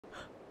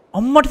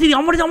අම්මට සිරි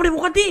අම්මට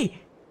මොකද?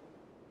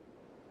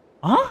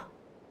 ආ?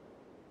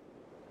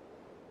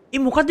 ඒ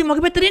මොකද්ද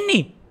මගේ පැත්තට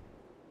එන්නේ?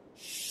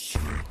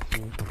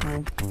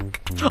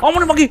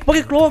 අම්මට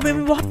මගේ ක්ලෝ මේ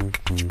වා.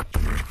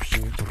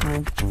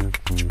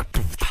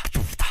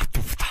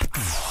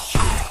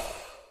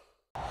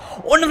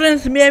 ඔන්න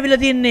ෆ්‍රෙන්ඩ්ස් මේ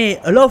ඇවිල්ලා තින්නේ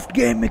Aloft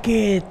game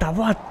එකේ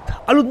තවත්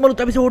අලුත්ම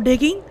එපිසෝඩ්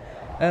එකකින්.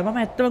 මම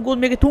ඇත්තම ගොඩ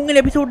මේකේ තුන්වෙනි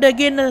එපිසෝඩ් එක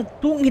ගේන්න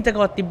තුන්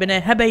හිතකවත් තිබ්බේ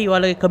නැහැ. හැබැයි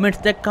ඔයාලගේ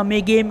කමෙන්ට්ස් දැක්කම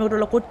මේ ගේම් එකට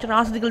ඔයාලා කොච්චර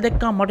ආසද කියලා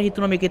දැක්කම මට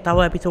හිතුණා මේකේ තව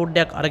එපිසෝඩ්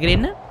එකක් අරගෙන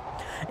එන්න.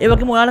 ඒ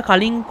වගේම ඔයාලා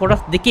කලින්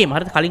කොටස් දෙකේම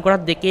හරියට කලින්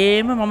කොටස්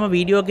දෙකේම මම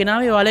වීඩියෝ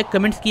ගෙනාවේ ඔයාලගේ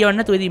කමෙන්ට්ස් කියවන්න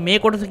නැතුව ඉතින් මේ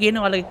කොටස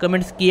කියන්නේ ඔයාලගේ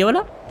කමෙන්ට්ස්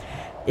කියවලා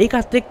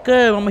ඒකත් එක්ක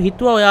මම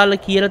හිතුවා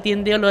ඔයාලා කියලා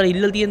තියෙන දේවල් ඔයාලා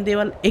ඉල්ලලා තියෙන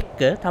දේවල් එක්ක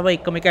තව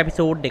එකම එක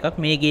එපිසෝඩ් එකක්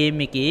මේ ගේම්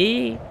එකේ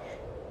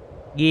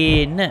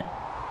ගේන්න.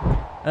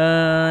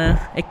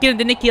 එක්කෙනෙක්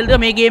දෙන්නේ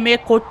කියලා මේ ගේම්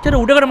එක කොච්චර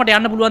උඩකට මට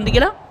යන්න පුළුවන්ද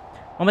කියලා.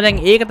 මම දැන්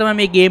ඒක තමයි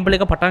මේ ගේම් ප්ලේ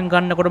එක පටන්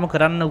ගන්නකොටම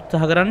කරන්න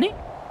උත්සාහ කරන්නේ.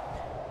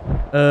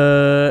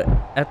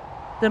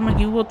 ඇත්තම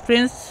කිව්වොත්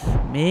ෆ්‍රෙන්ඩ්ස්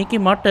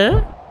මේකේ මට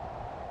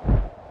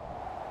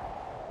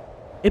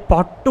ඒ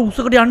පට්ට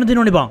උසකට යන්න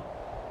දෙනවනේ බං.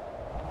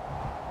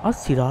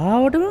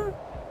 සිරාවටම.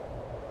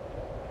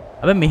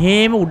 හැබැයි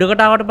මෙහෙම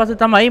උඩකට ආවට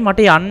පස්සේ තමයි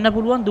මට යන්න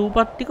පුළුවන්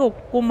දූපත් ටික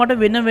ඔක්කොම මට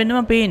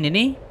වෙනම පේන්නේ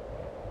නේ.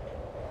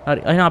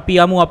 හරි එහෙනම් අපි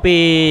යමු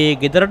අපේ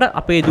ගෙදරට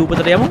අපේ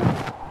දූපතට යමු.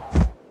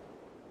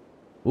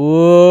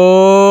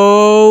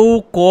 ඕ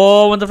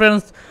කොහොමද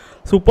ෆ්‍රෙන්ඩ්ස්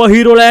සුපර්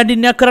හීරෝ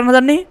ලෑන්ඩින් එකක් කරන්න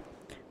හදන්නේ?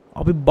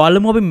 අපි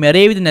බලමු අපි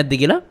මැරෙයිද නැද්ද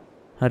කියලා.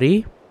 හරි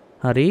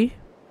හරි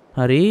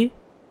හරි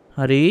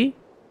හරි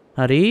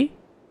හරි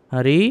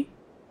හරි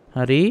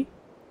හරි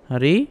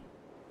හරි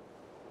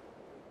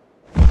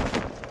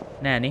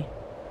නෑනේ.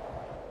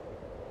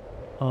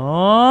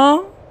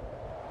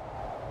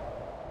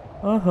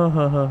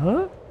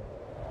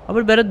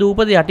 අපිට බැර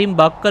දූපත යටින්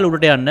බක්කල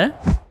උඩට යන්න.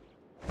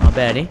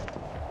 බෑනේ.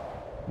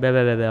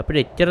 බෑ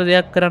අපිට එච්චර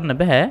දෙයක් කරන්න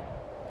බෑ.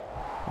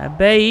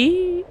 හැබැයි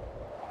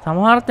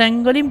සමහර තැන්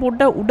වලින්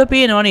පොඩ්ඩක් උඩ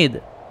පේනවා නේද?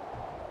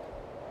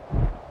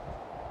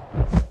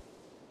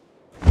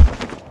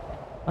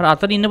 අර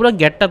අතන ඉන්න පුළුවන්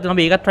ගැට්ටක් තමයි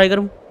අපි ඒකත් try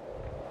කරමු.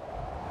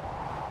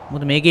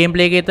 මොකද මේ ගේම්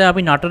ප්ලේ එකේ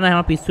අපි නටන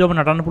හැම පිස්සුවම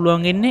නටන්න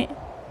පුළුවන් ඉන්නේ.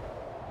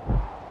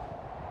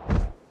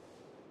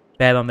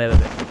 බෑ.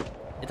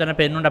 එතන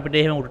පෙන්නුනට අපිට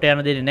එහෙම උඩට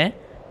යන්න දෙන්නේ නැහැ.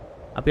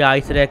 අපි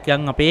ආයිසරයක්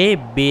යන් අපේ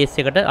බේස්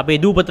එකට අපේ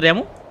දූපතට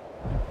යමු.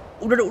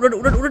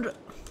 උඩට.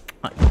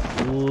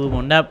 ඕ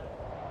මොන්න.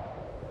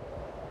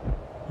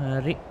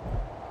 හරි.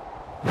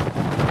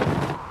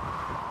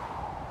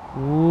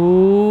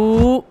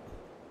 ඕ.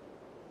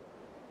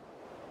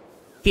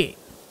 කේ.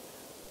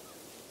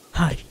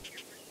 හරි.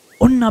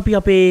 ඔන්න අපි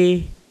අපේ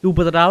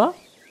දූපතට ආවා.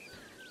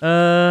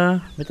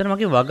 මෙතන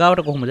මගේ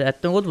වගාවට කොහොමද?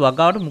 ඇත්තම කිව්වොත්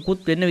වගාවට මුකුත්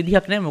වෙන්න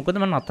විදිහක් නැහැ. මොකද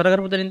මම අතර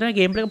කරපු තැනින් තමයි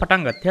ගේම් ප්ලේ එක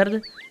පටන් ගත්තේ. හරිද?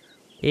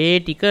 ඒ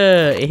ටික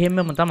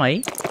එහෙමම තමයි.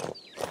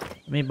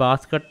 මේ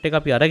බාස්කට් එක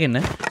අපි අරගෙන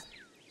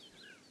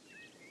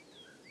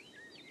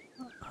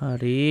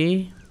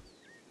හරි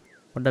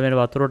පොඩ්ඩක් මේක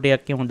වතුර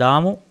ටිකක් එහෙම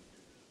දාමු.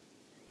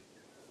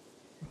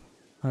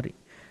 හරි.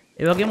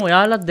 ඒ වගේම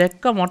ඔයාලා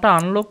දැක්ක මට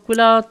අන්ලොක්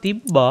වෙලා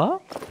තිබ්බා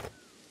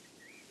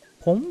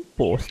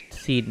කොම්පෝස්ට්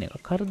සීන්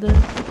එකක්. හරිද?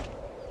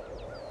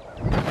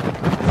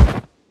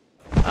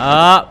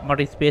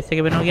 මට ස්පේස් එක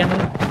වෙනවා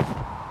කියන්නේ.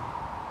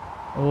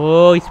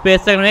 ඕ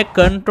ස්පේස් එක නෙමෙයි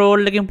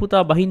කන්ට්‍රෝල් එකෙන්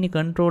පුතා බහින්නේ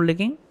කන්ට්‍රෝල්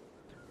එකෙන්.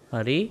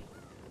 හරි.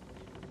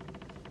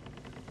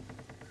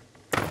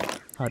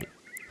 හරි.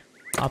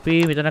 අපි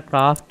මෙතන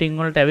ක්‍රාෆ්ටිං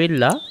වලට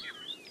ඇවිල්ලා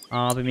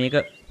අපි මේක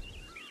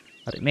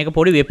හරි මේක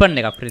පොඩි වෙපන්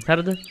එකක් ෆ්‍රෙන්ඩ්ස්.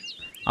 හරිද?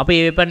 අපි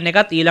මේ වෙපන්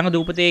එකත් ඊළඟ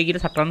දූපතේ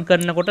ගිහින් සටන්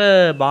කරනකොට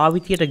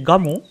භාවිතයට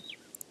ගමු.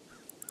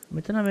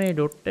 මෙතන මේ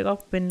ඩොට්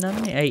එකක්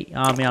පෙන්වන්නේ ඇයි?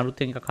 මේ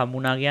අලුතෙන් එකක්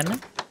හම්බුණා කියන්නේ.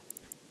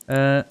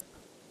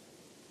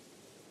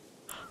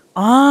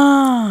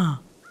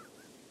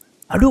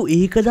 අඩු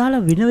ඒක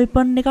දාලා වෙන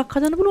වෙපන් එකක්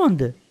හදන්න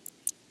පුළුවන්ද?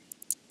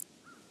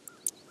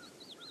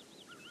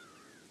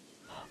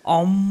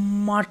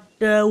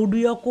 අම්මට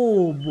උඩියකෝ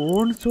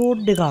බෝන්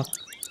සෝඩ් එකක්.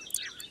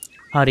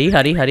 හරි.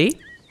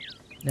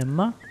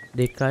 දැම්මා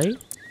 2යි.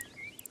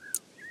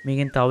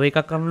 මේකෙන් තව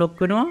එකක් අන්ලොක්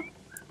වෙනවා.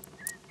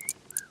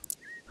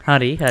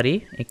 හරි 1යි.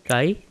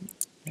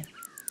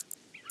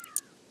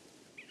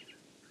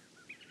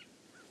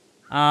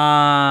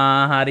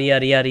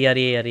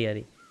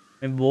 හරි.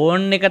 මේ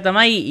බෝන් එක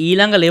තමයි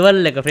ඊළඟ ලෙවල්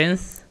එක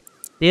ෆ්‍රෙන්ඩ්ස්.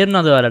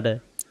 තේරුණාද ඔයාලට?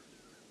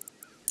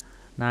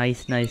 නයිස්.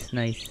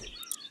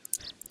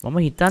 මම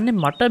හිතන්නේ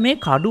මට මේ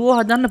කඩුව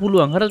හදන්න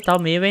පුළුවන්. හරිද? තව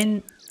මේවෙන්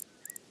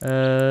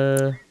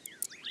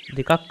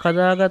දෙකක්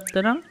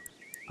හදාගත්තා නම්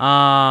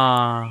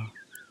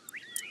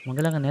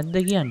මගේ ළඟ නැද්ද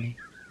කියන්නේ?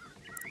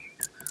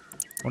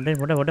 පොඩ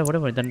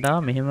මෙතනට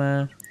මෙහෙම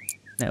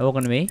නෑ ඕක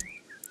නෙවෙයි.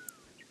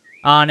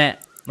 නෑ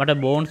මට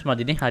බෝන්ස්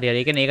මදිනේ. හරි.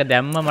 ඒ කියන්නේ ඒක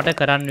දැම්ම මට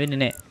කරන්න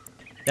වෙන්නේ නෑ.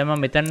 දැන් මම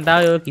මෙතනට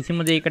ආවේ කිසිම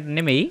දෙයකට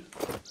නෙමෙයි.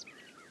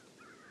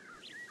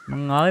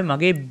 මං ආවේ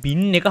මගේ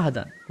බින් එක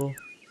හදන්න.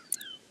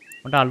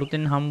 මට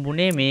අලුතෙන්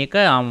හම්බුනේ මේක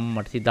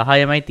මට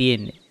 10යි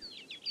තියෙන්නේ.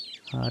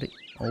 හරි.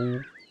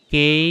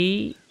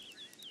 ඕකේ.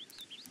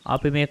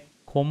 අපි මේ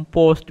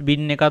කොම්පෝස්ට්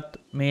බින් එකත්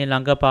මේ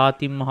ළඟ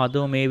පාතින්ම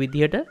හදමු මේ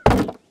විදිහට.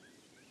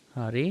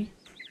 හරි.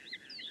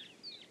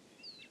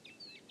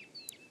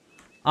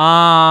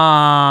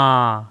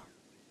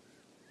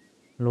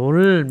 ලොල්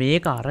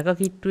මේක අරක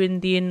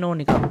කිට්ටුවෙන් තියෙන්න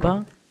ඕනි කම්පා.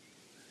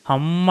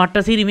 හම්මට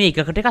සිරි මේ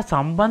එකකට එක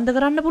සම්බන්ධ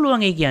කරන්න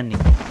පුළුවන් ඒ කියන්නේ.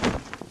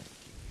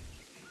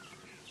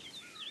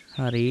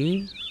 හරි.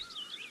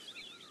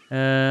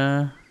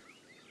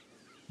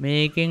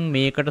 මේකෙන්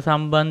මේකට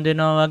සම්බන්ධ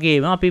වෙනවා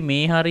වගේම අපි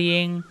මේ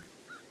හරියෙන්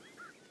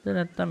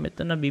නැත්තම්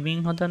මෙතන බිමින්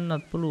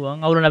හදන්නත්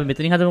පුළුවන්. අවුලක් අපි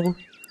මෙතනින් හදමුකෝ.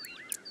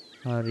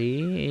 හරි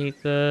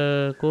ඒක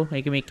කො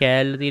මේක මේ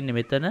කෑල්ල තියෙන්නේ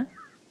මෙතන.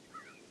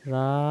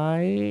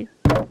 right.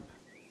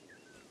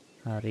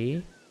 හරි.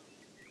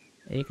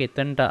 ඒක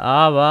එතනට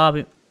ආවා.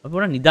 අපි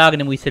පොර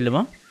නිදාගෙනමු ඉස්සෙල්ලම.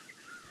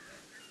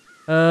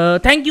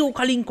 thank you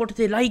කලින්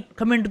කොටසේ like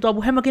comment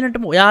දාපු හැම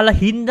කෙනෙක්ටම ඔයාලා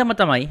හින්දම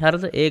තමයි.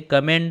 හරිද? ඒ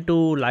comment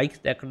likes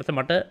දැක්කට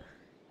මට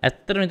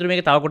ඇත්තටම විතර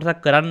මේක තව කොටසක්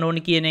කරන්න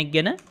ඕනි කියන එක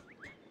ගැන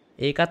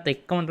ඒකත්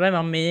එක්කම තමයි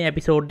මම මේ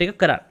එපිසෝඩ් එක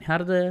කරන්නේ.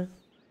 හරිද?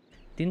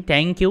 ඉතින්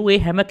thank you ඒ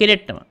හැම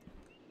කෙනෙක්ටම.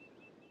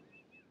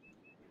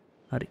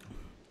 හරි.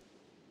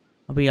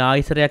 අපි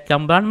ආයිසරයක්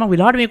යම් බලන්න මම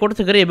විලාට මේ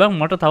කොටස කරේ බං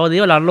මට තව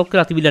දේවල් අන්ලොක්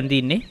කරලා තිබිලා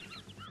තියෙන්නේ.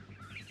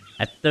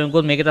 ඇත්තටම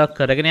කොහොමද මේක තව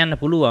කරගෙන යන්න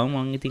පුළුවන්.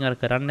 මම ඉතින් අර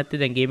කරන්නේ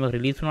නැත්තේ දැන් ගේම එක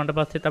රිලීස් වුණාට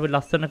පස්සෙත් අපි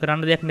ලස්සන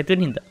කරන්න දෙයක් නැති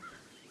වෙන හින්දා.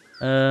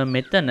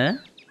 මෙතන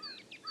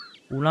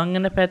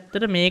උලංගන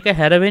පැත්තට මේක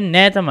හැරෙන්නේ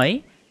නැහැ තමයි.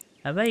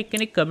 හැබැයි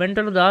එක්කෙනෙක් කමෙන්ට්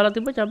වල දාලා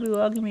තිබ්බ චබි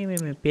වාගේ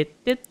මේ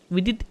පෙත්තෙත්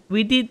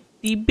විදි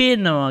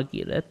තිබෙනවා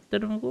කියලා.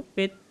 ඇත්තටම කො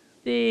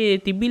පෙත්තේ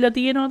තිබිලා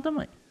තියෙනවා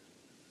තමයි.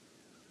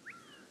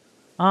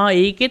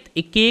 ඒකෙත්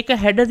එක එක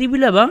හැඩ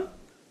තිබිලා බං.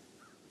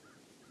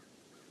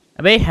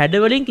 හැබැයි හැඩ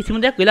වලින් කිසිම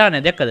දෙයක් වෙලා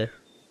නැහැ දැක්කද?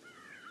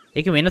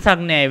 ඒක වෙනසක්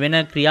නෑ වෙන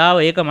ක්‍රියාව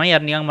ඒකමයි.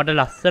 අර නිකන් මට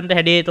ලස්සනට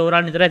හැඩේ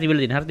තෝරන්න විතරයි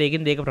තිබිලා තියෙන්නේ. හරිද?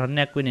 ඒකෙන් දෙයක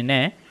ප්‍රශ්නයක් වෙන්නේ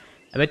නැහැ.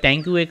 හැබැයි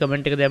thank you ඒ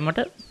කමෙන්ට් එක දැම්මට.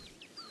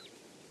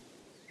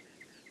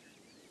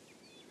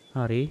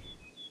 හරි.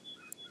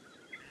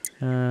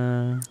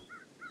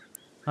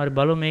 හරි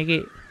බලමු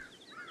මේකේ.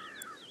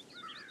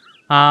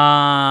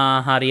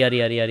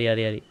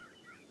 හරි.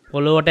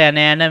 පොළොවට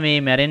යන මේ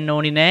මැරෙන්න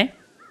ඕනි නෑ.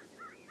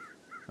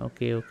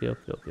 ඕකේ.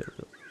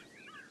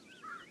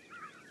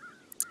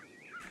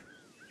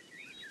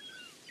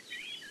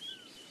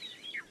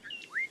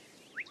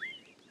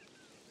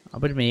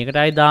 අපිට මේකට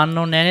ආයි දාන්න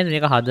ඕනේ නෑ නේද?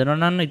 මේක හදනවා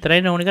නම්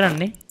විතරයි ඕනි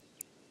කරන්නේ.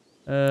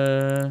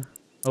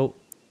 ඔව්.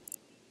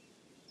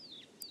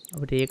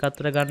 අපිට ඒක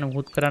අතර ගන්න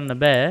මුකුත් කරන්න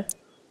බෑ.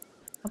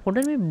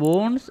 පොඩ්ඩක් මේ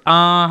බෝන්ස්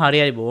හරි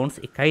බෝන්ස්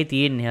එකයි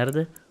තියෙන්නේ. හරිද?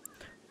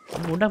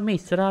 පොඩ්ඩක් මේ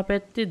ඉස්සරහා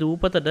පැත්තේ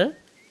දූපතට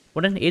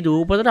පොඩ්ඩක් ඒ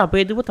දූපතට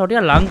අපේ දූපත තව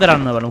ටිකක් ලං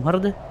කරන්න බලමු.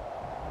 හරිද?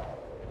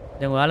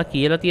 දැන් ඔයාලා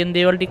කියලා තියෙන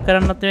දේවල් ටික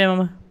කරන්නත්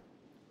මම.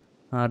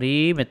 හරි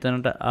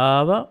මෙතනට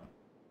ආවා.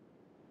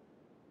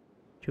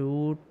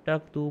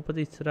 චූට්ටක් දූපත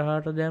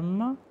ඉස්සරහට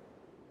දැම්මා.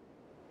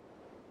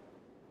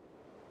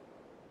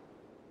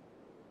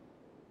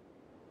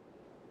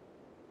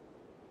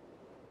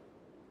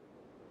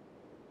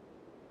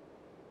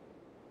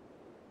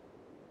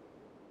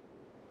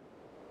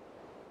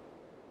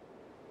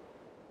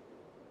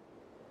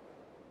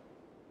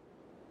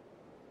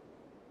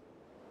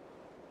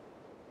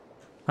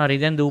 හරි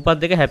දැන් දූපත්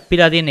දෙක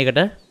හැප්පිලා තියෙන එකට.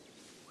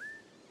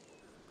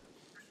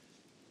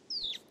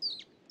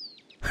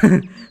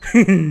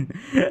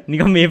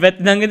 නිකන් මේ පැත්ත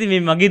නම් ඇති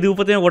මේ මගේ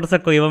දූපතේම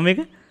කොටසක් ඔය මේක.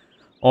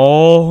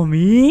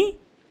 මේ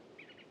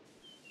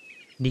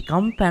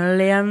නිකම්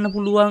පැනලා යන්න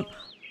පුළුවන්.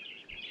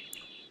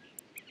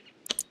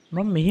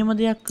 මම මෙහෙම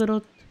දෙයක්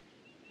කරොත්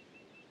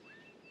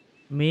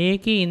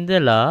මේකේ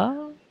ඉඳලා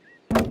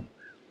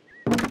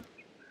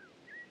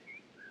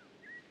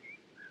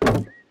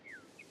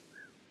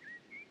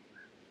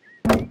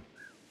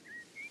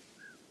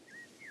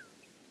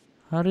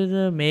හරිද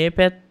මේ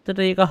පැත්තට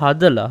ඒක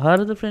හදලා.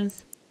 හරිද ෆ්‍රෙන්ඩ්ස්?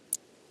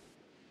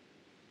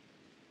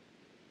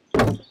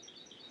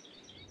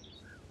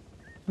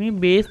 මේ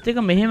බේස් එක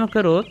මෙහෙම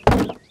කරොත්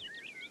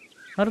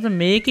හරිද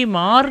මේකේ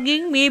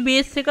මාර්ගෙන් මේ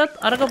බේස් එකත්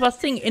අරක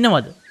පස්සෙන්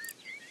එනවද?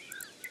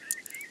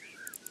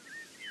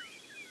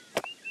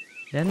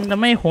 දැන්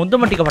තමයි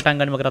හොඳම ටික පටන්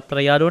ගන්න මකට අතර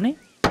යාළුවනේ.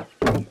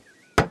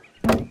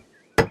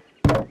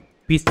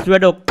 පිස්සු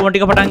වැඩ ඔක්කොම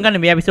ටික පටන්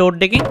ගන්න මේ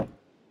එපිසෝඩ් එකෙන්.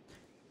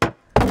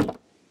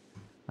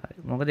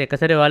 මොකද එක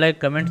සැරේ ඔයාලගේ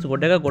කමෙන්ට්ස්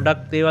ගොඩක්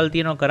දේවල්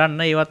තියෙනවා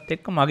කරන්න. ඒවත්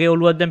එක්ක මගේ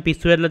ඔළුවක් දැන්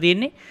පිස්සු වෙලා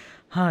තියෙන්නේ.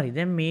 හරි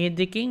දැන් මේ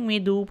දෙකෙන්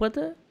මේ දූපත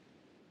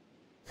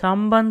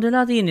සම්බන්ධ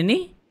වෙලා තියෙන්නේ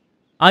නේ.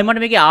 ආයි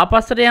මට මේකේ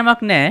ආපස්සට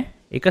යමක් නැහැ.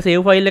 එක සේව්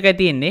ෆයිල් එකයි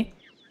තියෙන්නේ.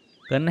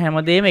 කරන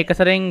හැමදේම එක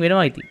සැරෙන්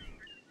වෙනවා ඉතින්.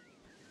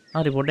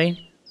 හරි පොඩ්ඩයි.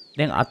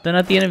 දැන් අතන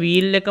තියෙන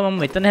වීල් එක මම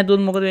මෙතන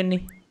හැදුවොත් මොකද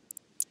වෙන්නේ?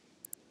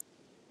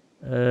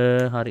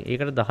 හරි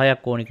ඒකට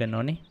 10ක් ඕනි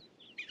කරනවනේ.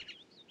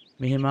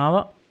 මෙහෙම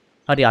ආවා.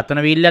 හරි අතන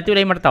වීල් එකක්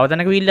තියලා මට තව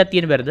තැනක වීල් එකක්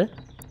තියෙන්න බැරිද?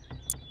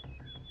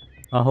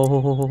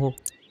 අහෝ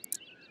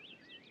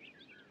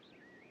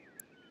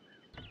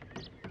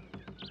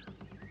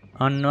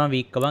අන්නවා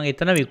වික්ක බං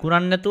එතන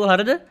විකුණන්න නැතුව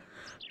හරිද?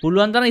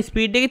 පුළුවන් තරම්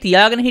ස්පීඩ් එකේ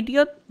තියාගෙන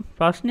හිටියොත්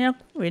ප්‍රශ්නයක්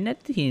වෙන්නේ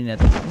නැති සීන්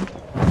නැත.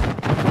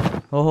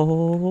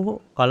 ඕහෝ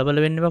කලබල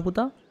වෙන්න එපා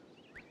පුතා.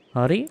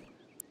 හරි.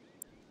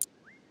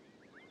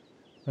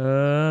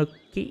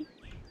 ඕකේ.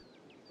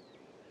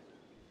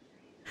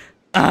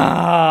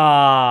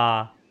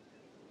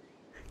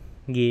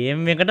 ගේම්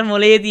එකට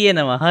මොලේ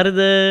තියෙනවා.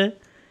 හරිද?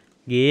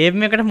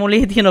 ගේම් එකට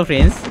මොලේ තියෙනවා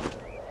ෆ්‍රෙන්ඩ්ස්.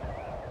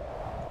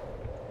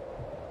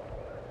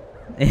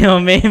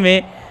 එහෙනම් මේ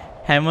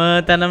හැම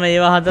තැනම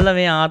ඒවා හදලා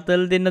මේ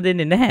ආතල් දෙන්න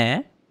දෙන්නේ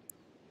නැහැ.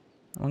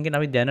 මං කියන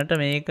අපි දැනට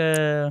මේක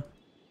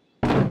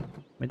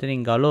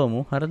මෙතනින්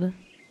ගලවමු. හරිද?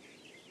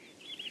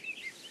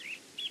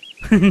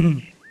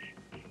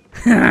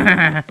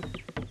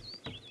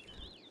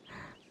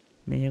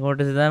 මේ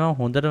කොටස තමයි මම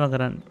හොඳටම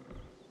කරන්නේ.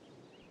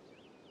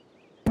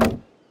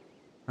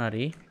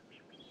 හරි.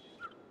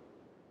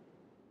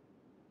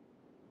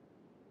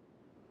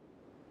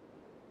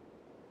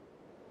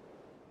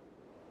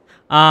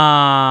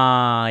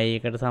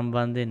 ඒකට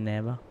සම්බන්ධ වෙන්නේ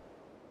නැහැ බා.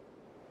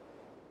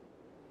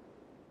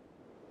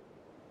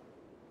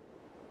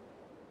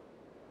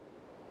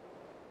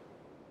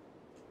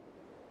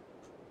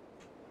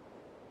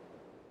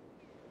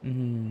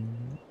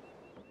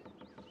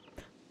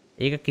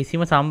 ඒක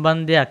කිසිම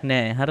සම්බන්ධයක්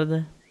නැහැ. හරිද?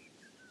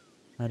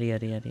 හරි.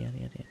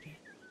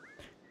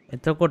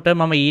 එතකොට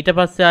මම ඊට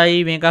පස්සේ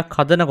ආයි මේකක්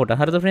හදනකොට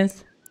හරිද ෆ්‍රෙන්ඩ්ස්?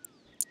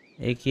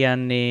 ඒ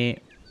කියන්නේ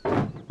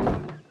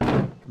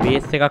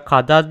බේස් එකක්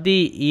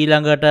හදද්දී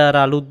ඊළඟට අර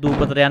අලුත්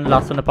දූපතට යන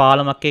ලස්සන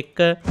පාලමක් එක්ක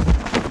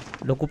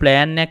ලොකු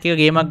ප්ලෑන් එකක්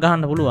එක ගේමක්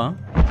ගහන්න පුළුවන්.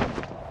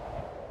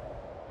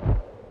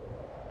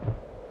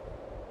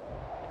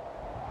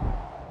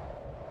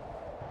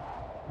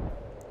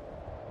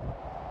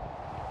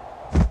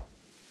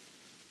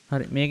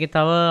 හරි මේකේ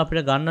තව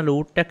අපිට ගන්න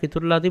ලූට් එකක්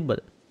ඉතුරුලා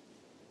තිබ්බද?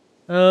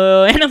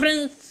 එහෙනම්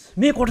ෆ්‍රෙන්ඩ්ස්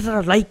මේ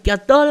කොටසට ලයික්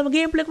එකක් දාලා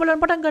ගේම් ප්ලේ එක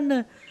බලන්න පටන්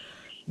ගන්න.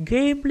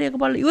 ගේම් ප්ලේ එක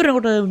බලලා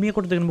ඉවරනකොට මේ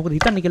කොටස ගැන මොකද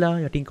හිතන්නේ කියලා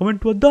යටින්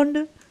කමෙන්ට් එකක් දාන්න.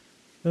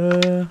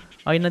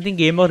 I think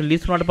game එක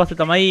රිලීස් වුණාට පස්සේ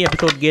තමයි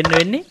එපිසෝඩ් ගේන්න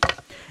වෙන්නේ.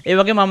 ඒ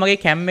වගේම මම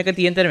මගේ කැම් එක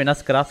තියෙන තැන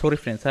වෙනස් කරා. sorry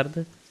friends හරිද?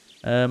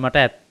 මට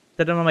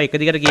ඇත්තටම මම එක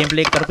දිගට ගේම්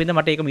ප්ලේ එක කරපු ඉඳන්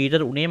මට ඒක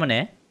මීටර් උනේම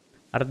නැහැ.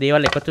 අර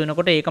දේවල් එකතු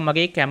වෙනකොට ඒක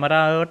මගේ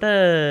කැමරාවට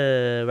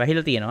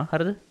වැහිලා තියෙනවා.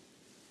 හරිද?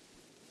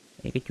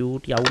 ඒක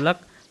චූටි අවුලක්.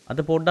 අද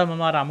පොඩ්ඩක්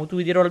මම අර අමුතු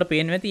විදියට වලට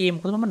පේන්නේ නැති. ඒ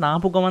මොකද මම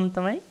නාපු ගමන්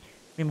තමයි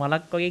මේ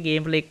මලක් වගේ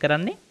ගේම් ප්ලේ එක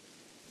කරන්නේ.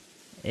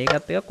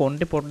 ඒකත් එක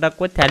කොන්ටේ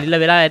පොඩ්ඩක් ඔය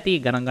තැලිලා වෙලා ඇති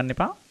ගණන් ගන්න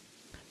එපා.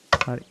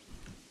 හරි.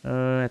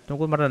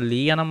 ඇත්තමකො මට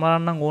ලී යනම්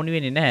බලන්න ඕනි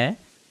වෙන්නේ නැහැ.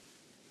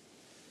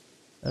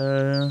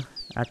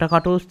 ඇට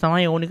කටුස්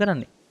තමයි ඕනි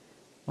කරන්නේ.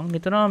 මම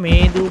හිතනවා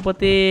මේ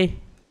දූපතේ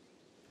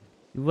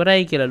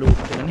ඉවරයි කියලා ලූප්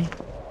එකනේ.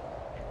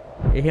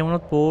 එහෙම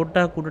වුණොත්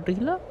පොඩ්ඩක් උඩට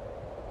ගිහලා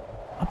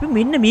අපි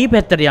මෙන්න මේ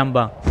පැත්තට යම්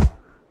බං.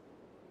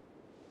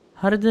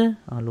 හරිද?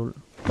 ලොල්.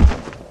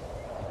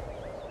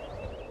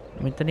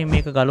 මෙතනින්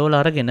මේක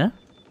ගලවලා අරගෙන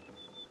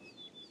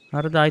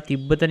හරිද? ආයි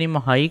තිබ්බතනින්ම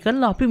හයි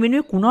කරලා අපි මෙන්න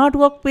මේ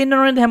කුණාටුවක්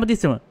පෙන්නනවා නේද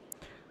හැමතිස්සෙම.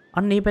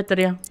 අන්න මේ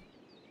පැත්තට යන්න.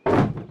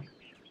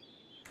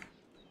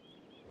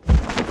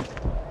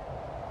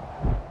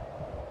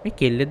 මේ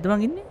කෙල්ලෙක්ද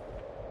මං ඉන්නේ?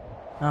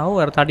 ඔව්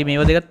අර තඩි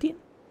මේව දෙකක් තියෙන.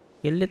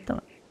 කෙල්ලෙක්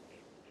තමයි.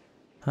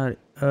 හරි.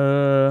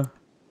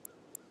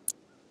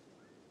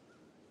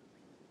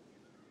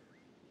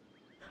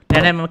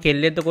 නෑ මම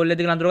කෙල්ලෙක්ද කොල්ලෙක්ද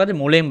කියලා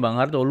අඳුරගත්තේ මොලෙන් බං.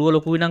 හරිද? ඔළුව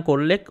ලොකුයි නම්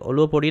කොල්ලෙක්,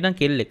 ඔළුව පොඩි නම්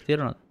කෙල්ලෙක්.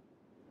 තේරුණාද?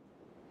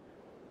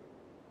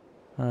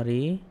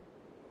 හරි.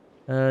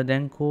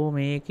 දැන් කෝ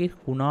මේකේ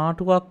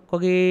කුණාටුවක්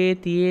වගේ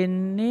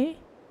තියෙන්නේ.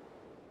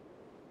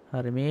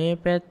 හරි මේ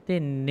පැත්තේ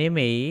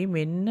නෙමෙයි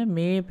මෙන්න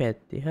මේ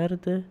පැත්තේ.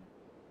 හරිද?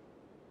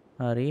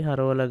 හරි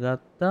හරවලා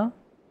ගත්තා.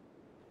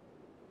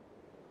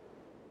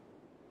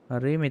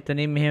 හරි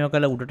මෙතනින් මෙහෙම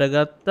කළා උඩට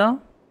ගත්තා.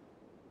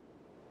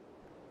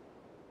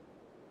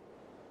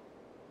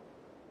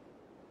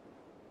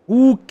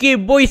 ඕකේ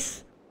බොයිස්.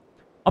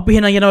 අපි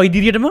එහෙනම් යනවා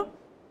ඉදිරියටම.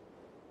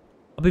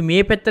 අපි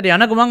මේ පැත්තට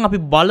යන ගමන් අපි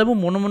බලමු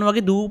මොන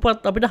වගේ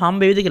දූපත් අපිට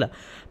හම්බ වෙයිද කියලා.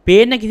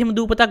 පේන්න කිසිම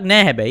දූපතක්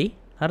නැහැ හැබැයි.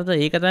 හරිද?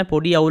 ඒක තමයි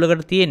පොඩි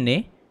අවුලකට තියෙන්නේ.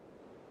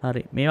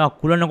 හරි. මේවා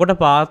අකුලනකොට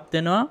පාත්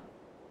වෙනවා.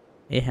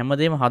 ඒ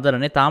හැමදේම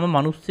හදලානේ. තාම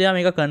මිනිස්සයා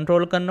මේක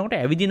කන්ට්‍රෝල් කරනකොට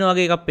ඇවිදින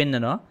වගේ එකක්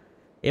පෙන්නනවා.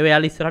 ඒව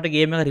යාළ ඉස්සරහට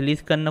ගේම් එක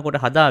රිලීස් කරනකොට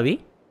හදාවි.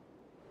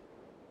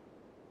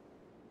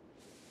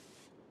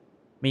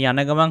 මේ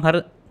යන ගමන් හර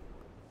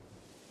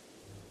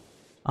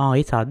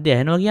ඒ සද්ද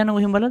ඇහෙනවා කියන්නේ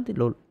කොහෙන් බලද්දි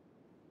ලොල්.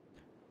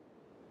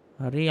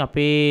 හරි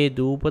අපේ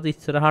දූපත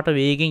ඉස්සරහට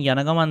වේගෙන්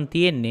යන ගමන්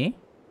තියෙන්නේ.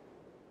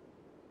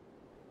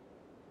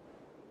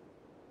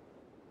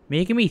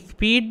 මේකේ මේ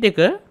ස්පීඩ් එක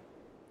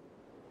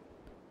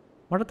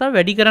මට තව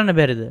වැඩි කරන්න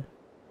බැරිද?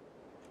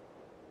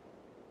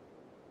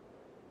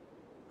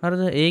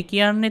 හරිද? ඒ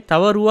කියන්නේ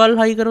තව රුවල්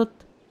හයි කරොත්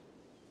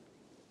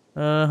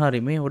හරි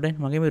මේ උඩ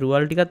මගේ මේ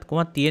රුවල් ටිකත්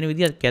කොහොමද තියෙන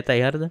විදිහත්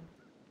කැතයි. හරිද?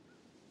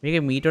 මේක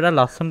මීට වඩා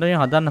ලස්සනට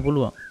හදන්න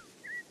පුළුවන්.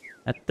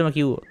 ඇත්තම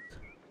කිව්වොත්.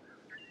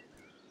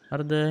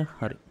 හරිද?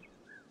 හරි.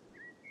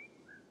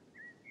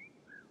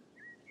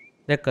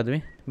 දැක්කද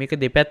මේක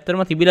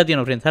දෙපැත්තටම තිබිලා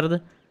තියෙනවා ෆ්‍රෙන්ඩ්ස්. හරිද?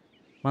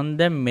 මම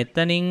දැන්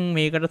මෙතනින්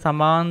මේකට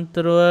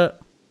සමාන්තරව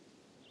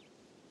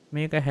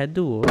මේක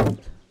හැදුවොත්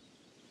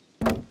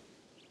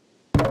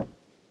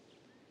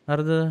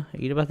හරිද?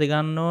 ඊට පස්සේ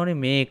ගන්න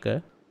ඕනේ මේක.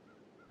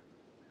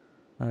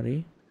 හරි.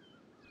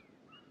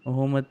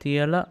 ඔහොම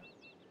තියලා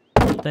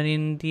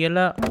එතනින්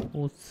තියලා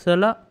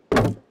උස්සලා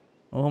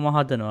ඔහොම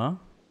හදනවා.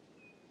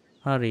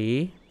 හරි.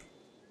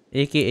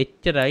 ඒකේ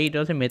එච්චරයි. ඊට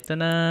පස්සේ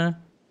මෙතන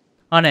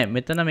නෑ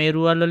මෙතන මේ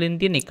රුවල් වලින්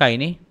තියෙන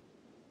එකයිනේ.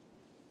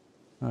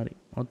 හරි.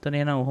 ඔතන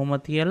එන ඔහොම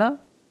තියලා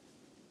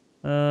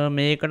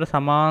මේකට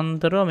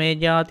සමාන්තරව මේ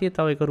જાතිය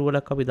තව එක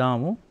රුවලක් අපි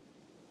දාමු.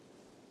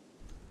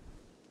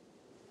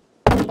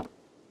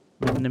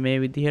 මෙන්න මේ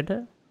විදිහට.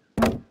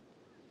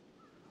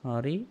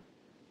 හරි.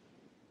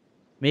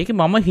 මේකේ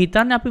මම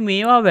හිතන්නේ අපි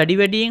මේවා වැඩි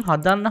වැඩියෙන්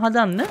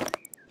හදන්න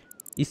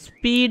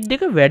ස්පීඩ්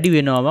එක වැඩි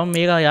වෙනවා. මම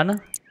මේක යන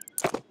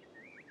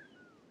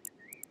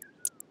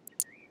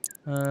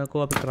කො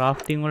අපි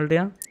ක්‍රාෆ්ටිං වලට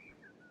යන්.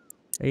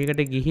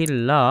 ඒකට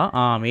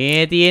ගිහිල්ලා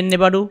මේ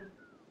තියෙන්නේ බඩු.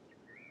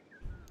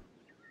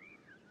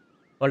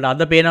 ඔයාලට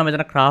අද පේනවා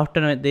මෙතන ක්‍රාෆ්ට්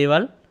කරන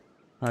දේවල්.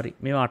 හරි.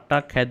 මේවා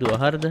 8ක්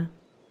හැදුවා. හරිද?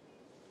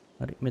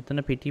 හරි. මෙතන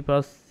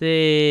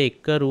පිටිපස්සේ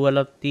එක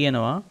රුවලක්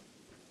තියෙනවා.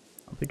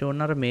 අපිට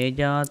ඕන අර මේ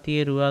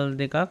જાතියේ රුවල්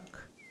දෙකක්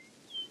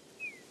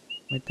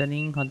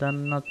මෙතනින්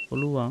හදන්නත්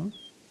පුළුවන්.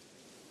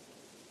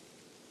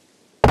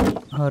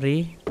 හරි.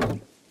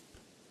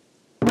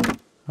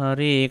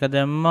 හරි ඒක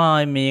දැම්මා.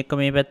 මේක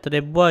මේ පැත්තට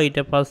එබ්බුවා. ඊට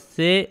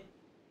පස්සේ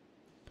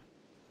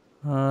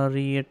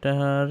හරියට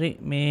හරි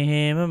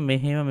මෙහෙම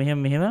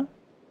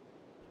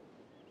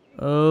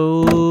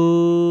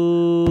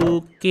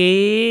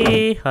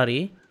ඕකේ. හරි.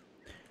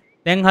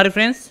 දැන් හරි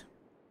ෆ්‍රෙන්ඩ්ස්.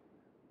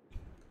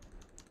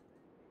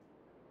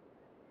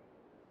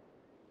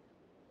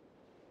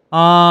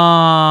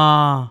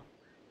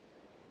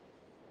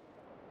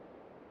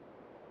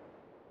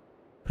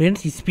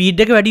 ෆ්‍රෙන්ඩ්ස් ස්පීඩ්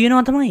එක වැඩි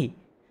වෙනවා තමයි.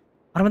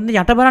 අර මෙතන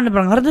යට බලන්න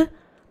බලන්න. හරිද?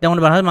 දැන්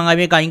ඔන්න බලන්න මම ආයේ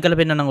මේක අයින් කරලා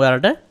පෙන්නන්නම්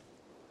ඔයාලට.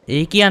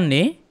 ඒ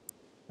කියන්නේ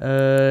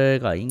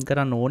ඒක අයින්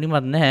කරන්න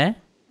ඕනිමත් නැහැ.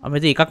 අපි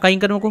මෙතන එකක් අයින්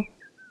කරමුකෝ.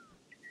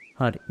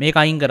 හරි. මේක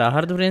අයින් කරා.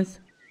 හරිද ෆ්‍රෙන්ඩ්ස්?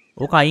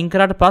 ඕක අයින්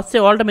කරාට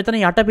පස්සේ ඔයාලට මෙතන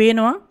යට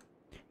පේනවා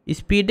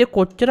ස්පීඩ් එක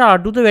කොච්චර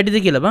අඩුද වැඩිද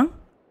කියලා බං.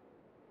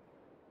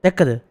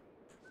 දැක්කද?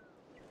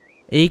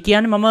 ඒ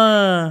කියන්නේ මම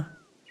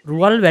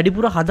රුවල්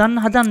වැඩිපුර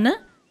හදන්න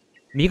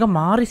මේක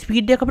මාර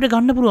ස්පීඩ් එකක් අපිට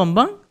ගන්න පුළුවන්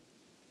බං.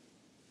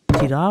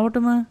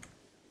 සිරාවටම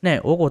නෑ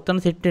ඕක ඔතන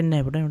සෙට් වෙන්නේ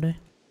නැහැ පොඩ්ඩක්.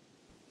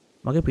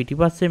 මගේ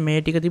පිටිපස්සේ මේ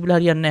ටික තිබිලා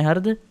හරියන්නේ නැහැ.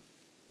 හරිද?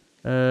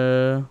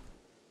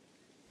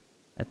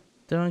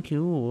 ඇත්තම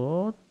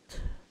කිව්වොත්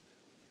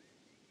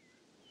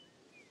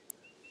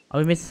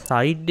අපි මේ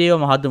සයිඩ්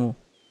ඒවම හදමු.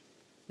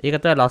 ඒක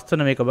තමයි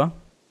ලස්සන මේක බං.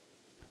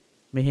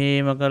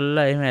 මෙහෙම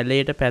කරලා එහෙම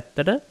ඇලේට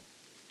පැත්තට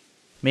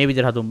මේ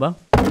විදිහට හදුම් බං.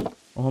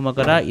 ඔහොම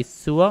කරා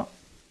ඉස්සුවා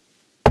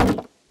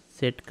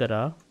සෙට්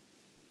කරා.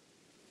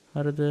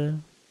 හරිද?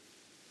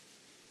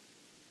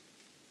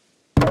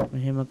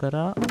 මෙහෙම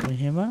කරා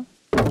මෙහෙම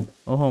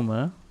ඔහොම.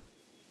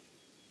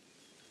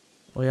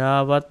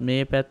 ඔයාවත්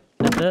මේ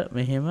පැත්තට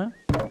මෙහෙම.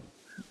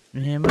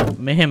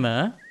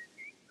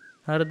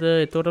 හරිද?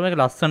 එතකොට මේක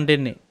ලස්සනට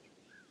එන්නේ.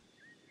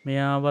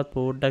 මෙයාවත්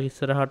පොඩ්ඩක්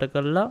ඉස්සරහට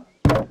කරලා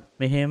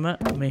මෙහෙම.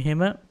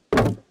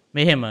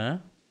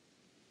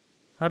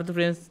 හරිද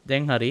ෆ්‍රෙන්ඩ්ස්?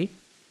 දැන් හරි.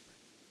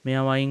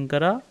 මෙයා වයින්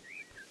කරා.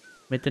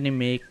 මෙතනින්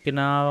මේක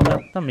නාව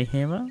ගත්තා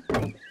මෙහෙම.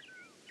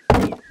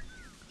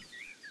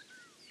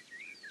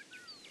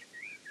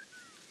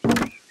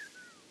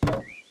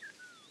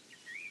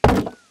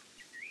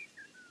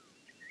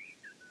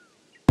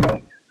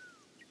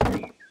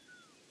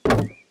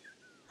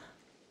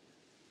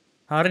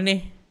 හරිනේ.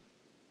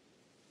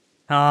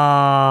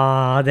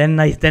 දැන්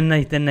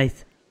නයිස්.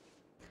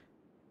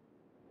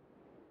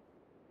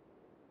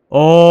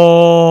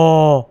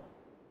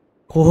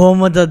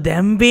 කොහොමද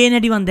දැම්බේ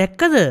නැටිවන්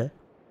දැක්කද?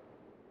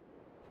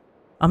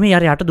 අපි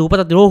යාර යට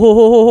දූපතක්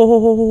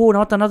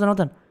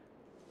නවත්තන්න.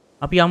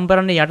 අපි යම්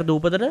කරන්නේ යට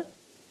දූපතට.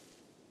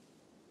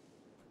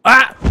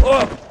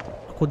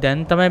 කො දැන්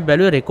තමයි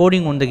බැලුවේ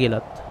රෙකෝඩින් උන්ද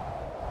කියලාත්.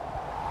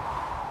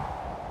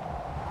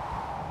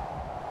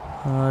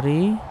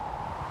 හරි.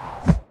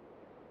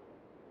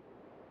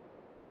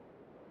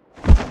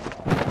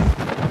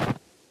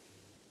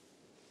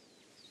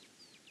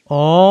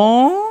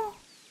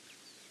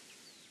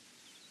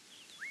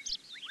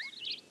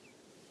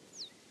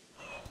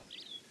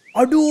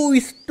 අඩෝ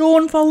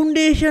ස්ටෝන්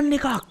ෆවුන්ඩේෂන්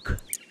එකක්.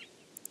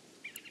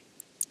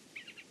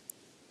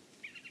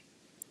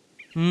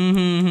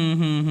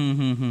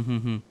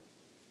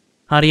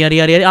 හරි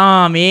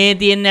මේ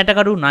තියෙන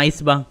ඇටකඩු නයිස්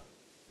බං.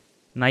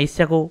 නයිස්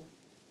යකෝ.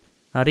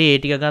 හරි ඒ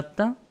ටික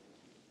ගත්තා.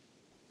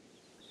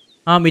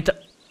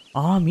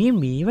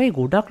 මේවයි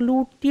ගොඩක්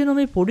ලූට් තියෙනවා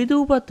මේ පොඩි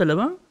දූපත්වල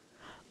බං.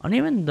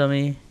 අනේ වෙන්ද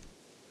මේ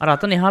අර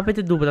අතන එහා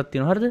පැත්තේ දූපතක්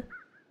තියෙනවා. හරිද?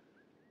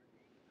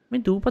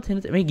 මේ දූපත්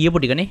මේ ගියපු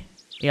ටිකනේ.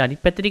 ඒ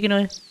අනිත් පැත්තේ ටික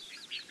නෝය.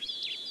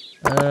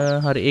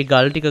 හරි ඒ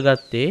ගල් ටික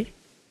ගත්තේ.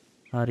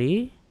 හරි.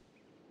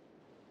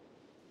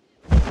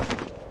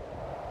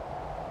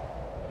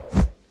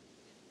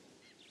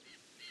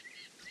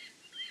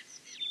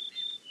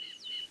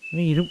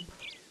 මේ ඉරු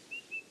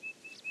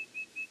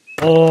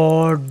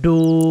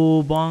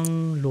ඕඩෝ බං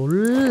ලොල්.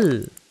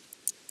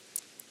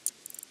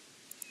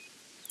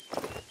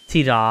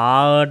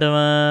 සිරාවටම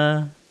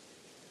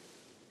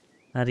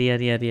හරි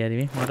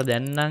මට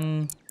දැන්නම්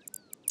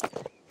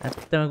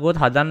ඇත්තම ගොත්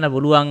හදන්න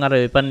පුළුවන් අර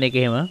වෙපන් එක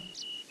එහෙම.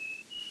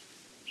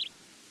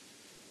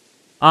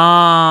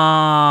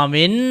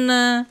 මෙන්න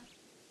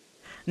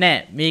නෑ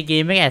මේ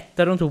ගේම් එක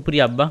ඇත්තටම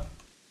සුපිරියක් බං.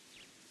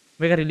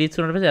 මේක රිලීස්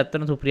වුණාට පස්සේ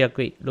ඇත්තටම සුපිරියක්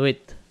වෙයි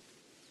ලොෙත්.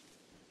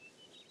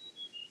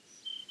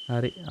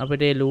 හරි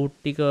අපිට ඒ ලූට්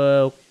ටික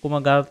ඔක්කොම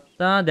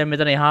ගත්තා. දැන්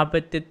මෙතන එහා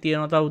පැත්තේ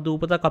තියෙනවා තව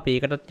දූපතක්. අපි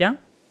ඒකටත් යන්.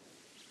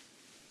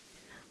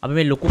 අපි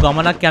මේ ලොකු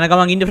ගමනක් යන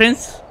ගමන් ඉන්නේ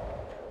ෆ්‍රෙන්ඩ්ස්.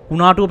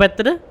 කුණාටුව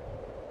පැත්තට.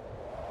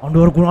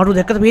 අඬවර කුණාටුව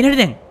දැක්කද පේන්නේ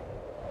නැටි දැන්?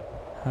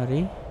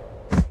 හරි.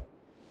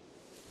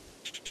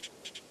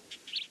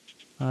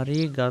 හරි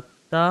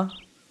ගත්තා.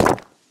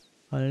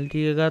 පල්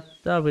ටික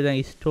ගත්තා. අපි දැන්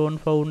ස්ටෝන්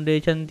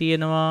ෆවුන්ඩේෂන්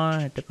තියෙනවා.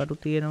 හැටකටු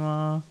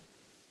තියෙනවා.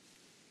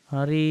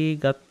 හරි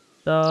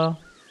ගත්තා.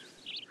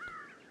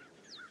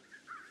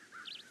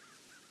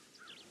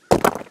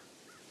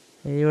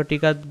 ඒව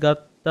ටිකත්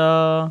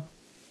ගත්තා.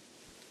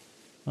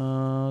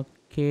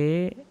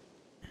 ඕකේ.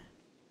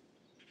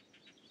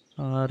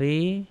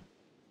 හරි.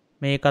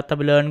 මේකත්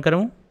අපි ලර්න්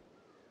කරමු.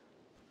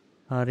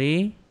 හරි.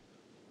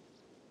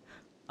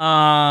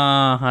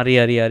 හරි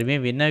හරි හරි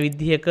මේ වෙන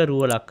විදිහක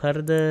රුවලක්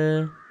හරිද?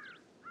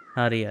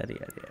 හරි හරි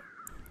හරි.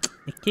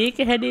 එක එක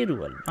හැඩේ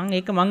රුවල්.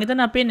 ඒක මං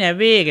හිතන්නේ අපේ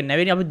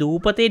නැවේ අපි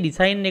දූපතේ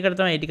ඩිසයින් එකට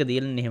තමයි ඒ ටික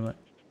දීලන්නේ එහෙම.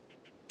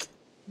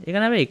 ඒක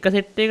නැවේ එක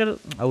සෙට්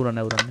එකකට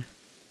අවුරන්නේ.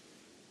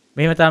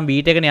 මෙහෙම තමයි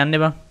බීට් එකනේ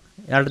යන්නේ බං.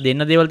 එයාලට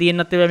දෙන්න දේවල්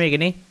තියෙන්නත් ඒවා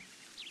මේකනේ.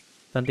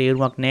 තන්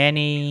තේරුමක්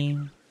නෑනේ.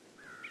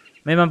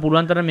 මේ මම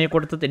පුළුවන් තරම් මේ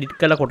කොටසත් එඩිට්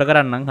කරලා කොට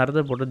කරන්නම්. හරිද?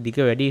 පොඩ දිග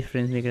වැඩි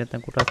ෆ්‍රෙන්ඩ්ස් මේක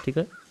නැත්තම් කොටස් ටික.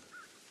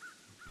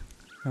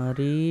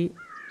 හරි.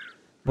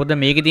 මොකද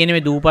මේකේ තියෙන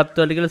මේ දූපත්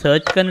වල කියලා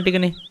සර්ච් කරන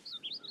ටිකනේ.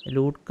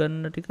 ලූට් කරන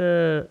ටික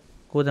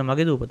කොහොමද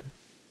මගේ දූපත?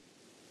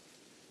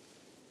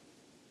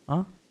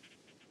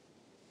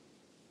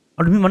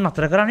 අඩු මේ මම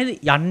නතර කරන්නේ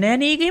යන්නේ නෑ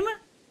නේ ඒකෙම.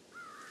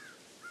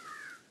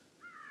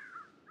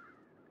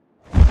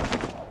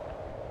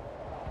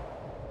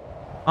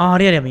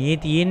 හරි හරි මේ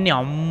තියෙන්නේ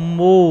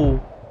අම්මෝ.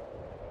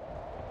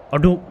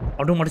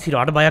 අඩු මට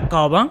සිරාට බයක්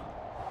ආවා බං.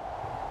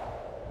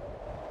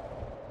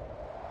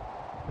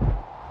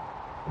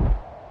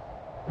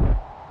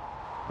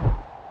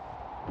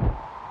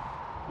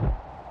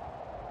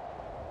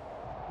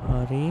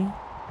 හරි.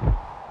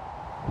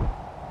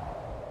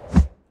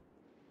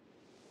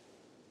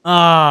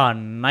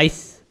 නයිස්.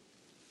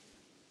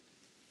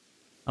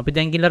 අපි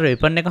දැන් කියලා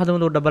වෙපන් එක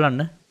හදමුද උඩ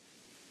බලන්න.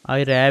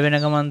 ආයි රෑ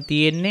වෙන ගමන්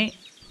තියෙන්නේ.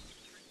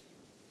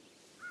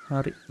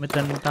 හරි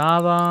මෙතනට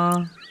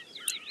ආවා.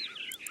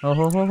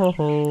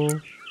 ඔහොහොහො.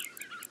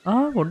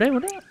 පොඩයි.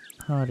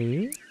 හරි.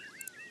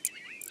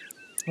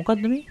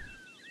 මොකද්ද මේ?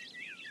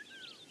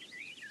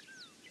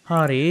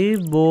 හරි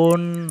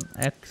බෝන්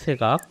X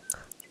එකක්.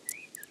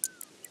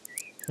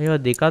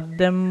 මේවා දෙකක්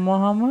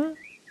දැම්මහම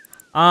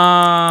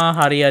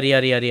හරි.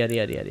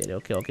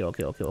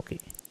 ඕකේ.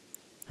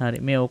 හරි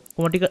මේ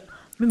ඔක්කොම ටික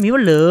මේව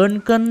ලර්න්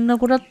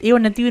කරනකොටත් ඒව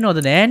නැති වෙනවද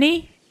නෑනේ?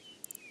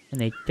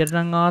 එච්චර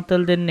නම්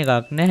ආතල් දෙන්න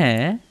එකක් නැහැ.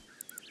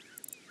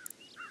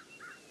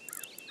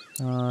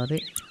 හරි.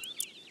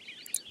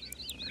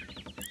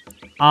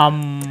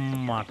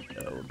 අම්මට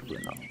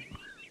උඩුනවා.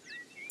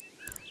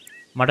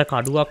 මට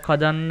කඩුවක්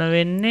හදන්න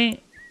වෙන්නේ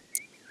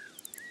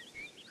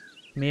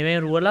මේ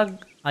රුවලක්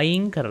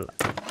අයින් කරලා.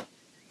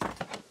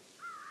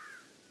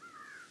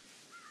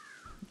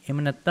 එහෙම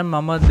නැත්තම්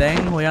මම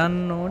දැන් හොයන්න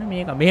ඕනේ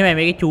මේක. මෙහෙමයි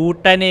මේකේ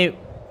චූට්ටයිනේ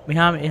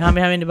එහා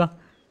මෙහා වෙන්න බා.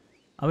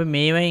 අපි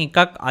මේවෙන්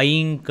එකක්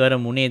අයින්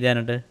කරමු නේ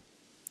දැනට.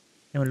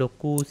 එහෙම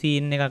ලොකු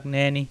සීන් එකක්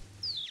නෑනේ.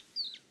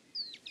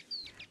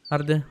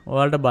 හරිද?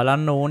 ඔයාලට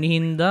බලන්න ඕනි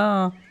හින්දා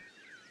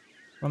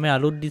මම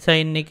අලුත්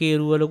ඩිසයින් එකේ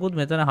රුවලකුත්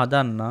මෙතන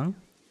හදන්නම්.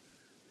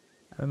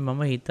 මම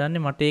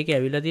හිතන්නේ මට ඒක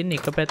ඇවිල්ලා තියෙන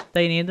එක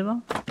පැත්තයි නේද බං?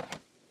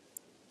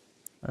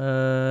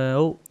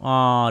 ඔව්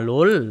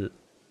ලෝල්.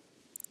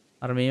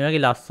 අර මේ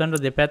වගේ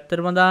ලස්සනට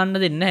දෙපැත්තටම දාන්න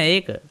දෙන්නේ නැහැ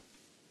ඒක.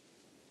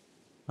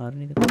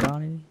 හරිනේ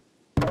දාන්නේ.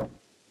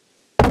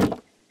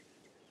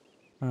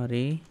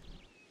 හරි.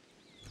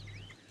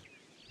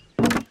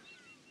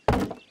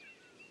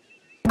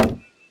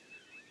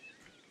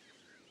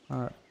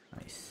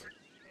 නයිස්.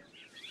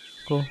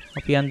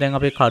 අපි දැන්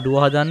අපේ කඩුව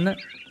හදන්න.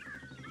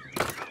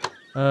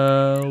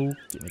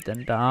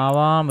 මෙතනට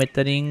ආවා.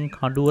 මෙතනින්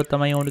කඩුව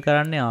තමයි ඕනි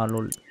කරන්නේ.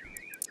 ලොල්.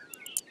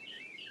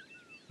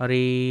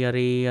 හරි.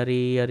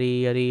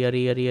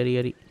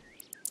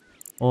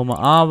 ඕම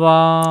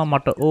ආවා.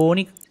 මට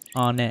ඕනි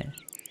නෑ.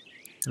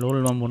 ලොල්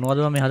මම මොනවද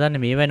මේ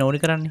හදන්නේ? මේ වෙන ඕනි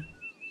කරන්නේ.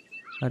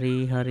 හරි.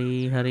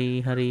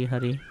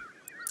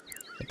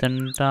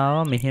 එතනට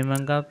ආවා. මෙහෙම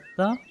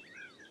ගත්තා.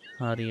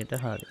 හරියට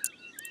හරි.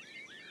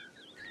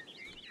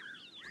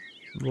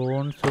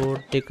 බෝන්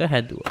සෝට් එක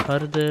හැදුවා.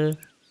 හරිද?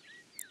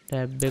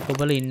 ටැබ් එක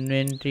බල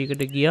ඉන්වෙන්ටරි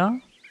එකට ගියා.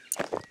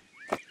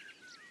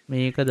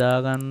 මේක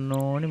දාගන්න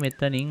ඕනේ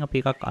මෙතනින් අපි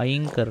එකක්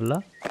අයින්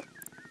කරලා.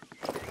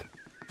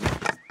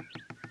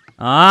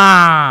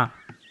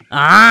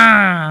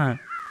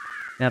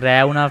 දැන්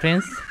රෑ වුණා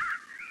ෆ්‍රෙන්ඩ්ස්.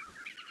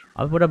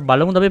 අපි පොඩ්ඩක්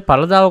බලමුද අපි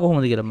පළදාව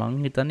කොහොමද කියලා.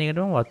 මං හිතන්නේ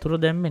ඒකට මම වතුර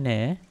දැම්මේ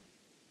නෑ.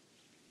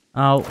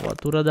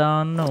 වතුර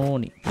දාන්න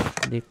ඕනි.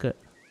 දෙක.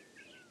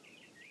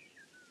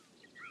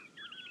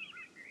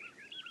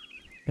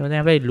 එහෙනම්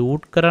හැබැයි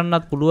ලූට්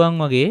කරන්නත් පුළුවන්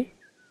වගේ.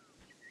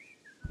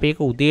 අපි ඒක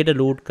උදේට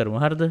ලූට් කරමු.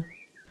 හරිද?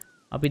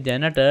 අපි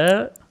දැනට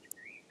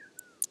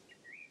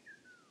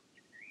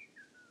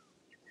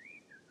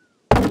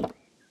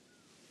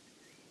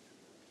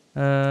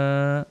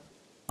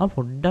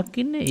පොඩ්ඩක්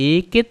ඉන්න.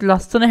 ඒකෙත්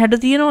ලස්සන හැඩ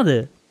තියෙනවද?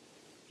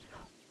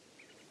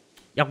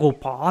 යකෝ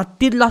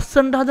පාත්ති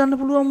ලස්සනට හදන්න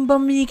පුළුවන්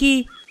බම් මේකේ.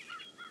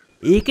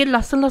 ඒකේ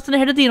ලස්සන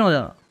හැඩ තියෙනවා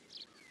දැන්.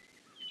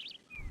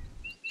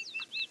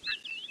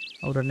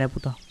 අවුලක් නැහැ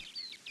පුතා.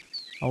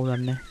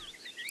 අවුලක් නැහැ.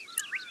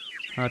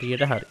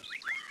 හරියට හරි.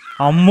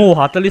 අම්මෝ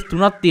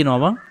 43ක්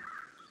තියෙනවා බං.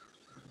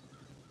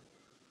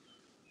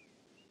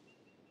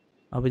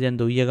 අපි දැන්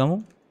දොයිය ගමු.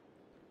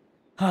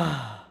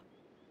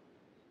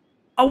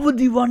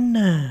 අවදි වන්න.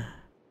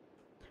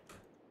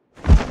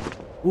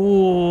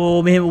 ඕ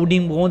මෙහෙම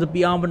උඩින් කොහොමද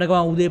පියාඹන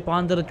ගමන් උදේ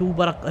පාන්දර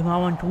චූපරක්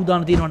මාවන් චූ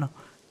දාන තියෙනවනේ.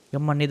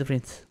 යම්මන් නේද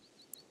ෆ්‍රෙන්ඩ්ස්.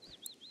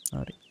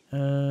 හරි.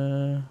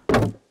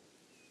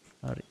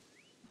 හරි.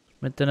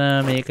 මෙතන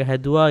මේක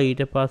හැදුවා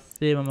ඊට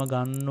පස්සේ මම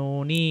ගන්න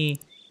ඕනි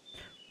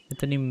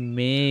මෙතනින්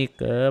මේක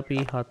අපි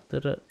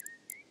 4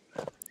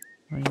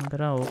 අයින්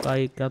කරා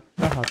ඕකයි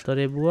ගත්තා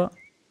 4 එබුවා.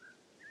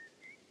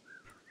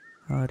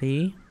 හරි.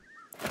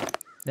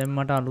 දැන්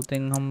මට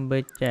අලුතෙන්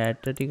හම්බෙච්ච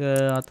ඇට ටික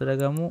අතර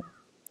ගමු.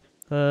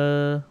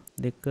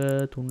 1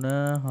 2 3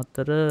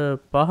 4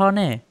 5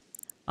 නෑ.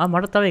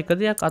 මට තව එක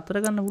දෙයක් අතර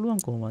ගන්න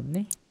පුළුවන් කොහොමද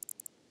නේ?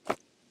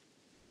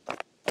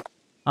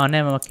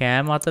 නෑ මම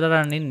කෑම අතර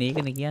ගන්න ඉන්නේ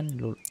ඒකනේ කියන්නේ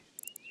ලොල්.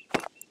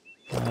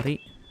 හරි.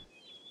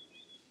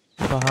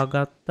 5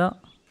 ගත්තා.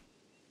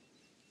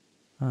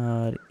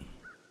 හරි.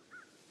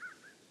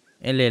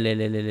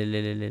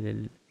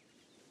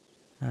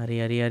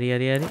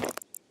 හරි.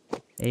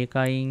 ඒක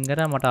අයින්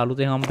කරා මට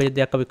අලුතෙන් හම්බෙච්ච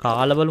දෙයක් අපි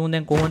කාලා බලමු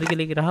දැන් කොහොමද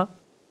කියලා ඒක රහ.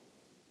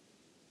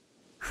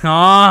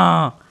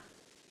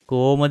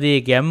 කොහොමද ඒ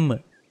ගැම්ම?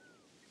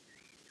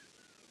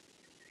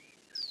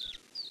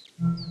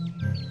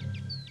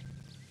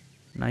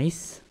 නයිස්.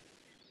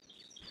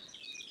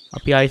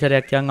 අපි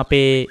ආයිසරයක් යන්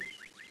අපේ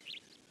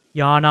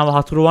යානාව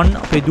හසුරවන්න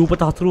අපේ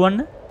දූපත හසුරවන්න.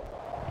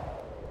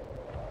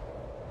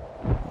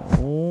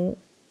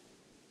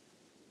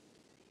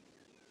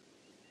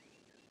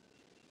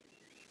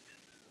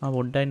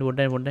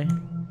 පොඩ්ඩයි.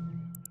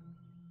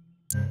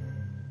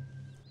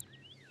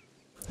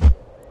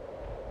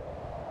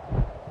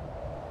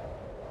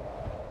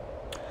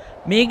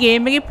 මේ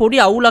ගේම් එකේ පොඩි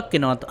අවුලක්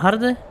එනවා.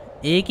 හරිද?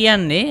 ඒ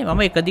කියන්නේ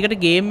මම එක දිගට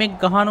ගේම් එක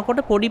ගහනකොට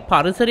පොඩි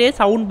පරිසරයේ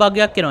සවුන්ඩ්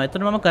බගයක් එනවා.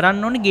 එතන මම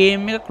කරන්න ඕනේ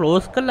ගේම් එක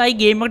ක්ලෝස් කරලායි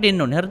ගේම් එකට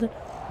එන්න ඕනේ. හරිද?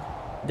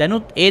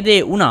 දැනුත් ඒ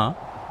දේ වුණා.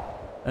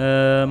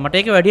 මට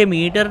ඒක වැඩි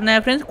මීටර් නෑ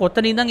ෆ්‍රෙන්ඩ්ස්.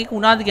 කොතන ඉඳන් ඒක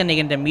වුණාද කියන්නේ. ඒ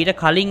කියන්නේ දැන් මීට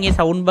කලින් ඒ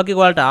සවුන්ඩ් බග්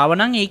එක වලට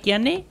ආවනම් ඒ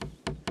කියන්නේ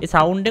ඒ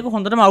සවුන්ඩ් එක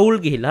හොඳටම අවුල්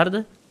ගිහිල්ලා. හරිද?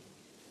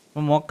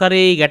 මම මොකක්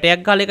කරේ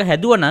ගැටයක් ගාලා එක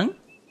හැදුවනම්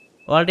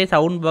ඔයාලට ඒ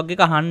සවුන්ඩ් බග්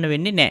එක අහන්න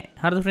වෙන්නේ නෑ.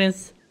 හරිද ෆ්‍රෙන්ඩ්ස්?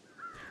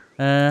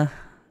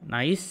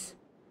 නයිස්.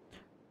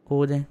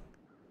 කොහොද?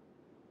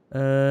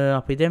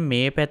 අපි දැන්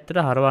මේ පැත්තට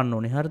හරවන්න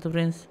ඕනේ. හරිද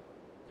ෆ්‍රෙන්ඩ්ස්?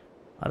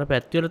 අර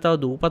පැත්ත වල තව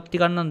දූපත්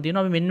ටිකක් නම්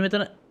තියෙනවා. අපි මෙන්න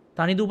මෙතන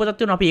තනි දූපතක්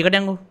තියෙනවා. අපි ඒකට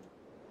යන්කෝ.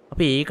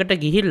 අපි ඒකට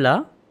ගිහිල්ලා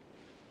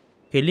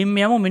කෙලින්ම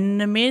යමු මෙන්න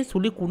මේ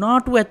සුලි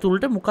කුණාටු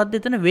ඇතුළට මොකක්ද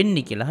එතන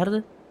වෙන්නේ කියලා. හරිද?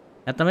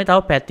 නැත්නම් මේ තව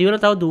පැති වල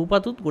තව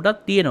දූපතුත් ගොඩක්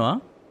තියෙනවා.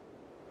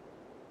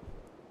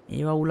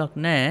 ඒව උලක්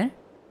නැහැ.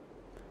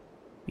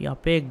 අපි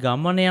අපේ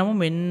ගමන යමු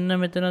මෙන්න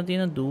මෙතන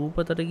තියෙන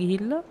දූපතට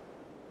ගිහිල්ලා.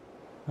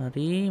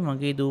 හරි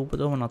මගේ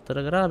දූපතම නතර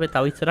කරා. අපි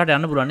තව ඉස්සරහට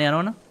යන්න පුළුවන් නේ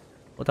යනවනම්.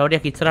 ඔය තව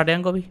ටිකක් ඉස්සරහට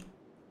යන්කෝ අපි.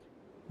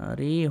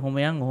 හරි ඔහොම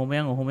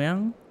යන්.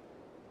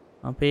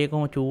 අපේ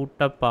කොහොම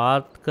චූට්ටක්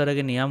පාත්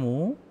කරගෙන යමු.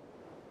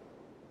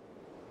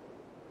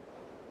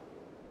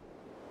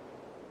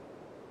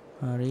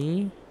 හරි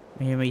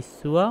මෙහෙම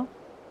ඉස්සුවා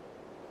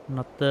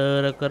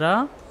නතර කරා.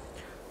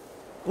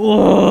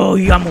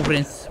 යමු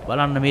ෆ්‍රෙන්ඩ්ස්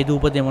බලන්න මේ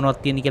දූපතේ මොනවද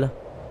තියෙන්නේ කියලා.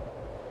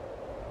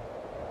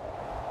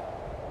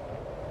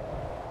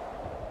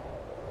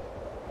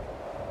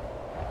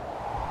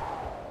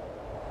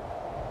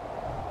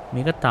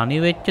 මේක තනි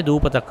වෙච්ච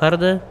දූපතක්.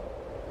 හරිද?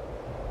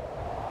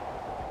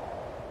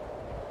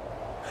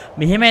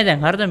 මෙහෙමයි දැන්.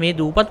 හරිද? මේ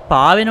දූපත්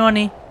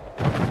පාවෙනවනේ.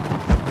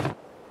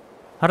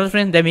 හරිද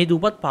ෆ්‍රෙන්ඩ්ස්? දැන් මේ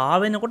දූපත්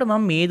පාවෙනකොට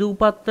මම මේ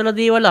දූපත් වල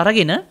දේවල්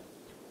අරගෙන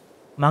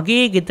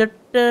මගේ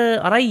ගෙදරට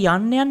අරයි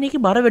යන්න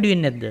ඒකේ බර වැඩි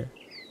වෙන්නේ නැද්ද?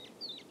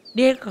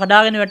 මේක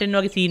කඩාගෙන වැටෙන්න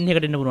වගේ සීන්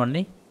එකකට එන්න පුළුවන්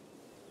නේ.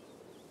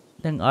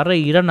 දැන් අර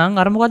ඉර නම්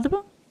අර මොකද්ද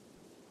බං?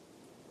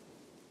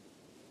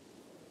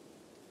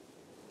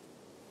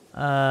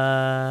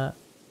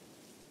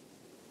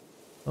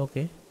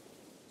 ඕකේ.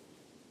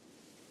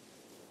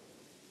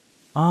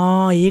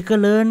 ඒක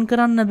ලර්න්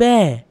කරන්න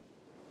බෑ.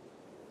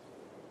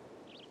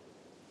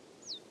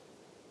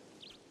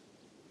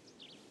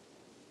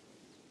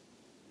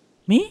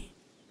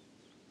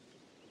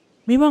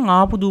 මේ මං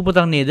ආපු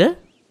දූපතක් නේද?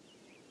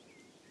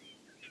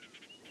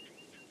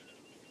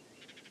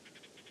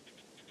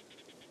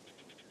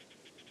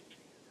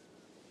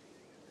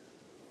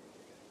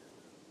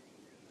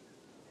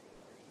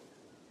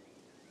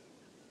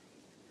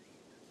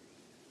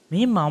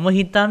 මේ මම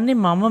හිතන්නේ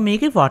මම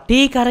මේකේ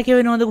වටේ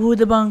කරකවෙනවද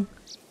කොහොමද බං?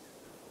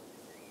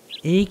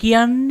 ඒ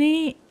කියන්නේ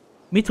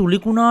මේ තුලි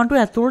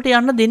කුණාටු ඇතුළට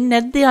යන්න දෙන්නේ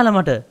නැද්ද යාලා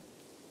මට?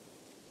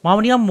 මම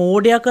නිකන්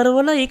මෝඩයා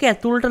කරවලා ඒක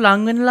ඇතුළට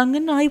ලං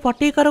වෙන්න ආයි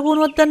වටේ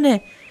කරකවනවත් දන්නේ නැහැ.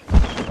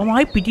 මම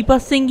ආයි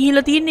පිටිපස්සෙන්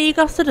ගිහිල්ලා තියන්නේ ඒක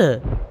අස්සට.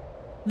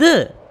 ද?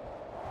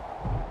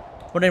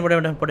 පොඩේ.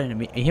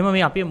 එහෙම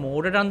මේ අපේ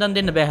මෝඩට අන්දන්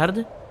දෙන්න බෑ හරිද?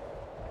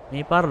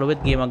 මේ පාර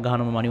ලොවෙත් ගේමක්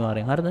ගහනවා මම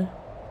අනිවාර්යෙන් හරිද?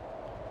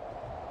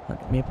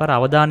 හරි මේ පාර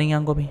අවධානයෙන්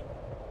යන්කෝ මේ.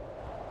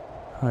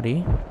 හරි.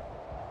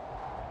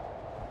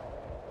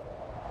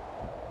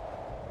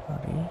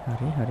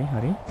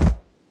 හරි.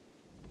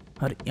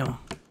 හරි යමු.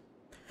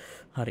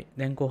 හරි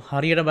දැන් කො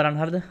හරියට බලන්න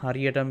හරිද?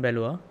 හරියටම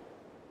බැලුවා.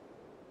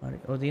 හරි.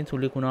 ඔය දින්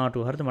සුළි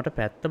කුණාටුව හරිද? මට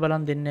පැත්ත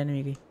බලන් දෙන්නේ නැහැ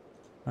මේකේ.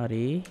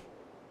 හරි.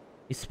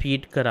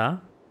 ස්පීඩ් කරා.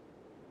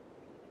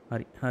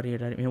 හරි.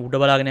 හරියට හරි. මේ උඩ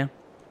බලාගෙන යන්න.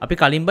 අපි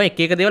කලින් බා එක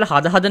එක දේවල්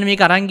හදන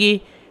මේක අරන්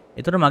ගියේ.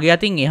 ඒතර මගේ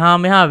අතින් එහා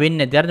මෙහා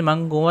වෙන්නේ නැති. හරිද? මං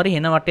කොහොම හරි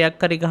හෙන වටයක්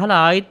හරි ගහලා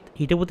ආයෙත්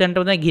හිටපු තැනට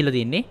තමයි ගිහිල්ලා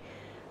තින්නේ.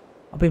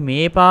 අපි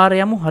මේ පාර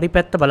යමු හරි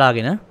පැත්ත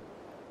බලාගෙන.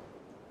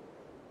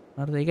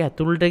 හරිද? ඒක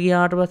ඇතුළට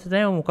ගියාට පස්සේ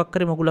තමයි මොකක්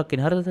හරි මගුලක්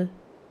එන්නේ. හරිද?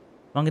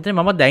 මං හිතන්නේ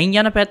මම දැන්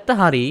යන පැත්ත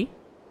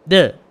හරිද?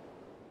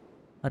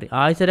 හරි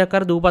ආයෙසරයක්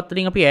අර දූපත්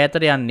වලින් අපි ඈතට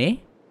යන්නේ.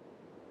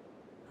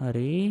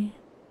 හරි.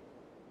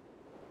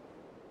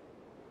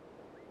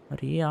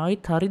 හරි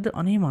ආයෙත් හරිද?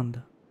 අනේ මන්ද.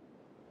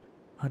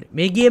 හරි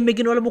මේ ගේම්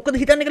එකේ වල මොකද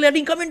හිතන්නේ කියලා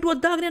යටින් කමෙන්ටුවක්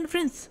දාගෙන යන්න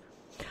ෆ්‍රෙන්ඩ්ස්.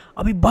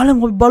 අපි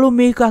බලමු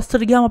මේක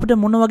අස්සට ගියාම අපිට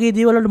මොන වගේ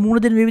දේවල් වලට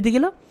මුහුණ දෙන්න වේවිද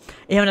කියලා.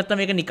 එහෙම නැත්නම්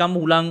මේක නිකම්ම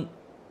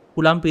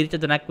හුලම් පිරිච්ච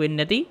තැනක් වෙන්නේ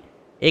නැති.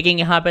 ඒකෙන්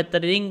එහා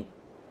පැත්තට ඉතින්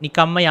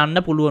නිකම්ම යන්න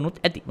පුළුවනුත්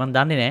ඇති. මම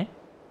දන්නේ නැහැ.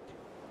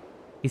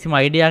 කිසිම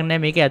අයිඩියාවක්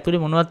නැහැ මේක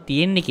ඇතුලේ මොනවද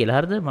තියෙන්නේ කියලා.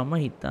 හරිද? මම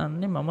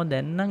හිතන්නේ මම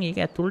දැන් නම් ඒක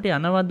ඇතුලට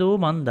යනවදෝ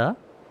මන්දා.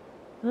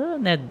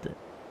 නැද්ද?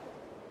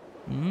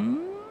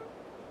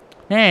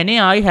 නෑ නේ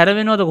ආයි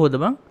හැරවෙනවද කොහොද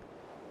බං?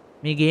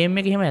 මේ ගේම්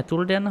එක එහෙම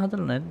ඇතුළට යන්න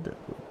හදලා නැද්ද?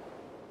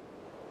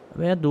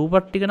 හැබැයි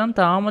දූපත් ටික නම්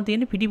තාම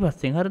තියෙන්නේ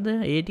පිටිපස්සෙන්. හරිද?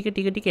 ඒ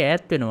ටික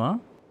ඈත් වෙනවා.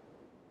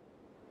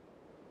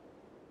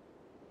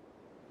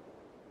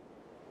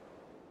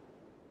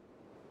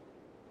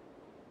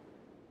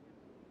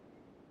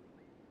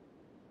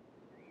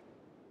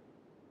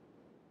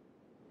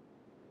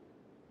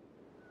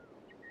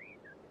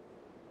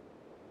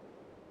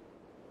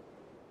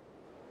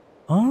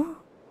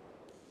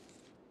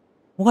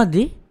 මොකද්ද?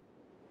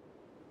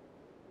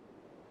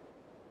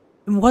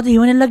 මොකද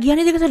ඉවනෙල්ලා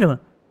කියන්නේ දෙකසටම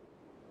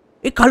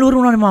ඒ කලුවර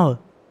වුණානේ මාව.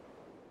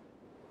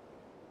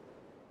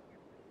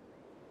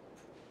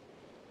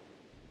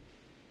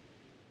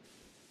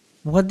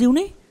 මොකද්ද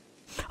උනේ?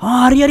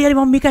 හරි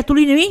මම මේක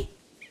ඇතුළේ නෙවෙයි.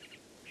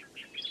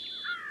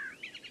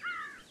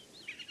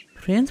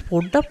 ෆ්‍රෙන්ඩ්ස්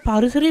පොඩ්ඩක්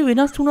පරිසරය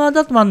වෙනස්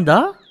වුණාදත්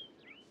මන්දා.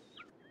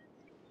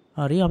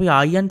 හරි අපි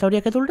ආයෙත් තව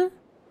ටිකක් ඇතුළට.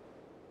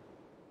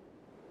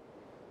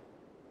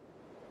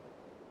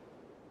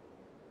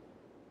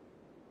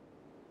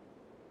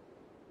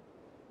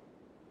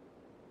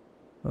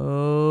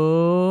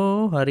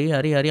 හරි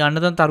අන්න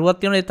දැන් තරුවක්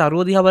තියෙනවා. ඒ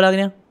තරුව දිහා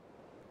බලාගෙන යන්න.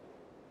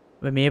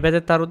 මේ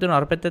පැත්තේ තරුව තියෙනවා,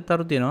 අර පැත්තේ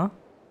තරුව තියෙනවා.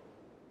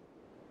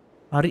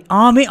 හරි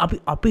මේ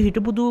අපි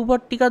හිටපු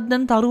දූපත් ටිකක්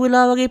දැන් තරු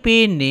වෙලා වගේ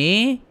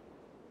පේන්නේ.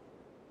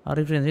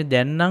 හරි ෆ්‍රෙන්ඩ්ස්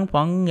දැන් නම්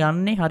පන්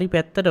යන්නේ හරි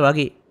පැත්තට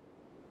වගේ.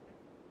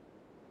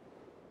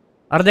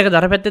 අර දෙක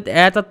දර පැත්තේ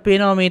ඈතත්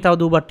පේනවා මේ තව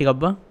දූපත් ටිකක්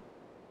බං.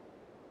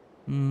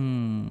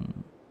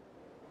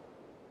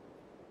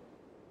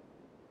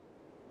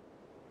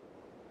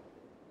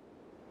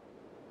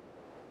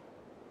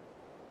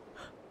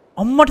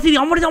 අම්මට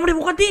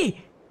මොකක්ද?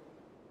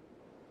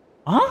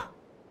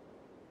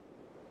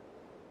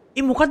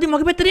 ඒ මොකක්ද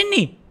මගේ පැත්තට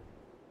එන්නේ?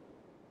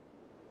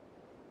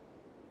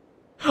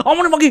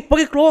 අම්මට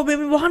මගේ ක්ලෝ මේ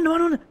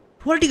වහන්න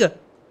ටුවල් ටික.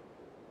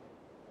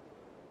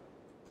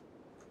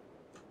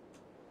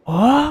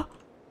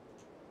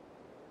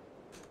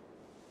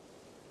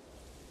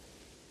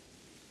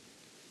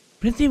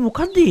 ප්‍රින්සි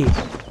මොකක්ද?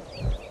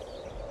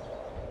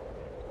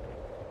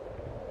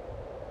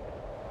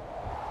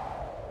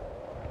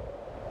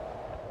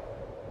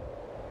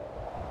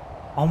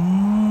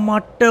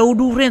 අම්මට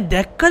උඩු ෆ්‍රෙන්ඩ්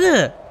දැක්කද?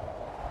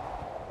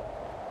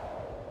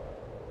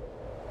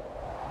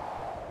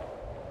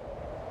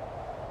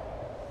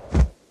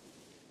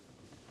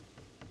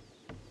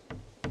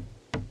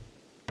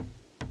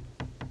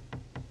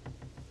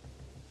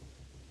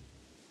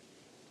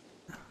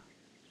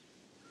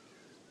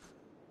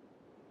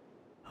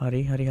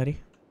 හරි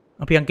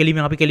අපි යන් කෙලිම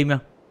අපි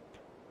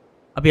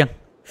යන්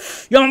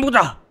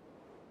පුතා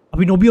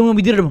අපි නොබියම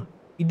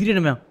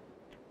ඉදිරියටම යන්.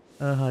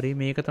 හරි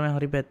මේක තමයි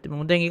හරි පැත්ත.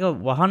 මම දැන් ඒක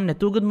වහන්න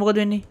නැතුව ගියොත් මොකද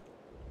වෙන්නේ?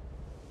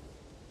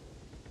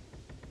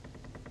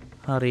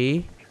 හරි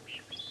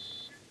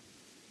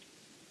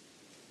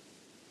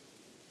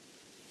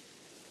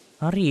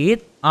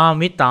ඒත්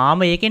මේ තාම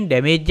ඒකෙන්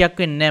ඩැමේජ් එකක්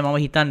වෙන්නේ නැහැ මම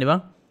හිතන්නේ බං.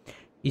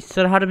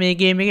 ඉස්සරහට මේ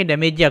ගේම් එකේ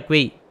ඩැමේජ් එකක්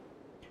වෙයි.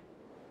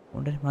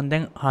 හොඳයි මම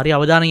දැන් හරි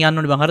අවධානයෙන් යන්න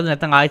ඕනේ බං. හරිද?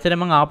 නැත්නම් ආයෙත්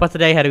මම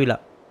ආපස්සට යයි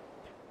හැරවිලා.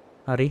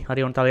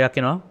 හරි ඔන්න තව එකක්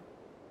එනවා.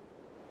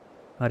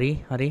 හරි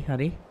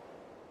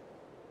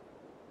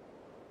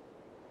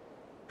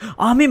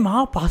මේ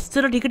මාව පස්සට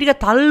ටික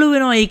තල්ලු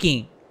වෙනවා ඒකින්.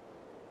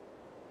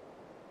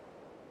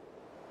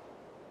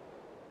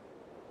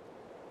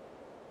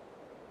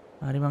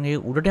 හරි මම ඒ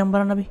උඩට යම්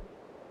බලන්න අපි.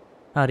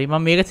 හරි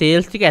මම මේක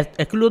සේල්ස් ටික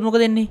ඇකිලුවොත්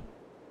මොකද වෙන්නේ?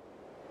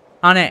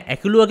 නෑ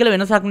ඇකිලුවා කියලා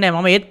වෙනසක් නෑ.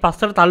 මම ඒත්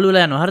පස්සට තල්ලු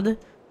වෙලා යනවා. හරිද?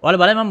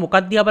 ඔයාලා බලන්න මම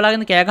මොකක්ද දිහා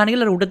බලාගෙන කෑ ගහන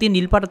කියලා උඩ තියෙන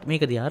නිල් පාට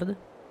මේක දිහා. හරිද?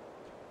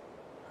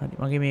 හරි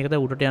මගේ මේක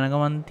දැන් උඩට යන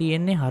ගමන්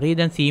තියෙන්නේ. හරි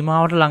දැන්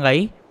සීමාවට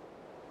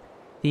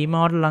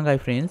ළඟයි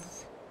ෆ්‍රෙන්ඩ්ස්.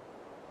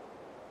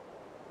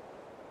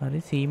 හරි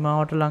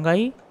සීමාවට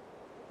ළඟයි.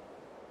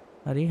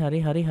 හරි හරි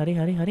හරි හරි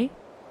හරි හරි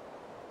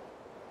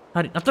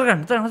හරි නතර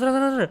කරන්න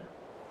නතර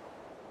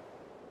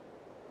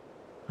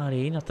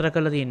හරි නතර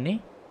කරලා තියෙන්නේ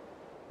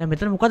දැන්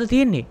මෙතන මොකද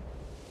තියෙන්නේ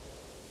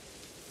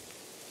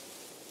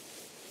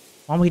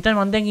මම හිතන්නේ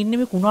මම දැන් ඉන්නේ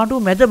මේ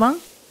කුණාටුව මැද බං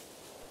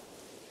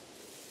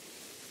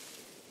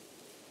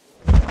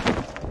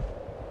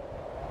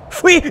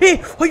ඔය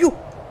අයියෝ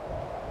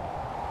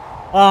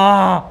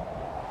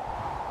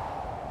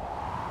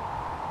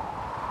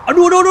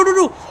අඩු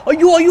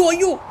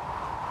අයියෝ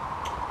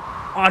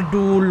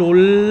අඩු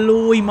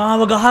ලොල්ලෝයි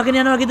මාව ගහගෙන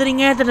යනවා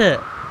ගෙදරින් ඈතට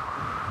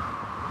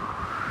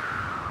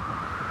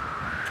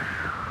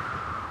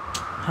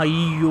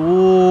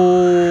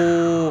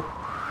අයියෝ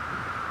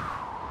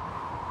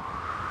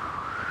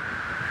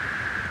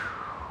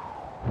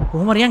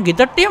කොහොම හරි යන්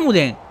ගෙදරට යමු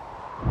දැන්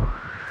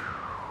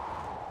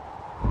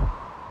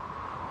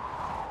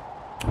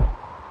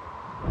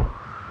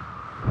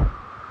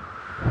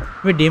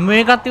මේ ඩෙමෝ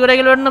එකත් ඉවරයි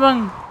කියලා වන්න බං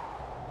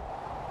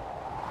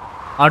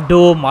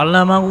අඩෝ මල්ල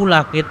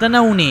මගුලක් එතන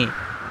උනේ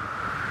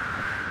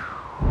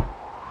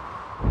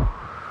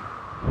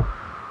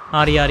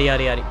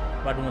හරි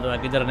බඩු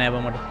මුදලා ගෙදර නෑ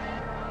බං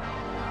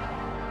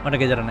මට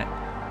ගෙදර නෑ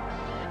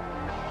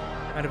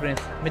හරි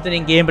ෆ්‍රෙන්ඩ්ස්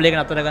මෙතනින් ගේම් ප්ලේ එක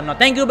නතර කරනවා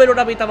thank you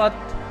බෙලුවට අපි තවත්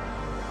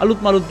අලුත්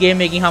මලුත්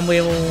ගේම් එකකින් හමු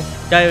වෙමු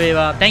ජය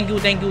වේවා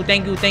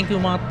thank you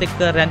මාත් එක්ක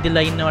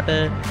රැඳිලා ඉන්නවට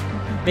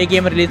මේ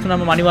ගේම රිලීස්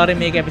වුණාම මම අනිවාර්යෙන්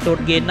මේක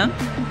එපිසෝඩ්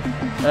ගේන්නම්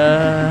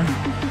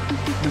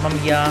මම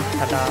ගියා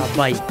ටටා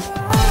බයි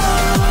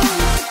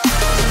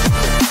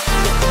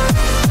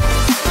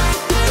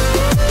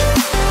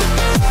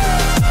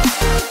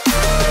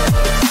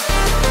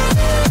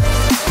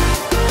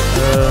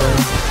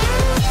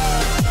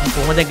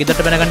කොහොමද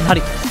ගෙදරට පැනගන්න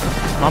හරි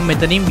මම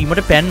මෙතනින්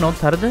බිමට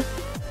පැන්නොත් හරිද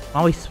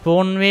මම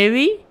ස්පෝන්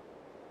වේවි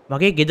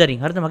මගේ ගෙදරින්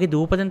හරිද මගේ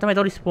දූපතෙන් තමයි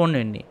ඒතකොට ස්පෝන්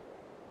වෙන්නේ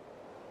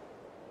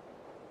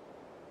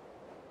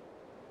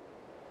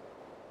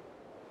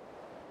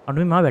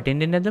අනුයි මම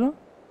වැටෙන්නේ නැද්ද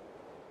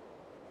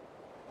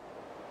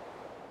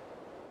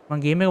මම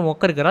ගේම් එක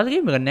මොකක් කරාද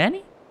ගේම් එක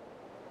නෑනේ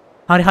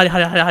හරි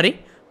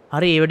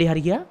ඒ වැඩි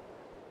හරි ගියා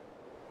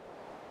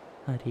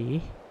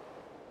හරි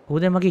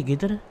කොහොද මගේ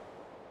ගෙදර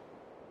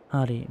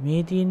හරි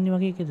මේ තියෙන්නේ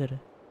මගේ ගෙදර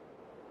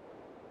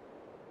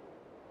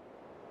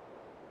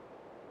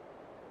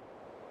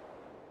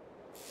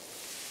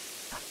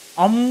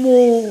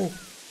අම්මෝ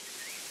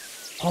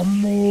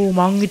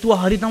මං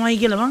හිතුවා හරි තමයි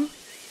කියලා මං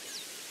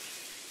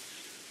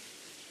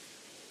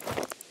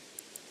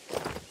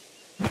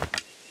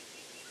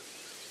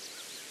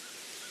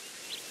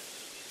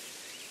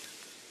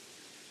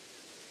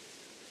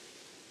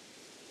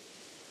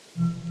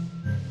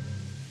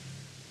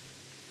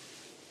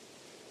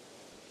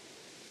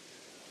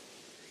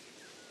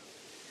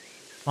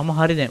මම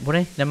හරි දැන්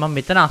පොනේ දැන් මම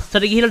මෙතන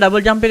අස්සට ගිහිල්ලා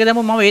ඩබල් ජම්ප් එක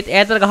දැම්මම මම ඒත්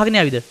ඈතට ගහගෙන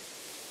ආවිද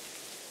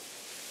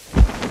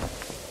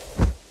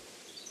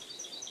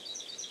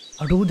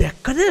අඩෝ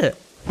දැක්කද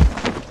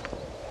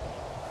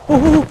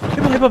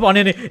එපා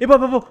අනේ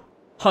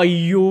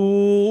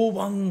අයියෝ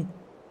මං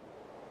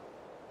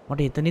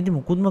මට එතනදී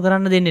මුකුත්ම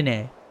කරන්න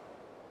දෙන්නේ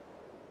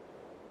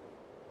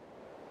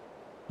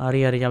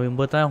නෑ හරි අපි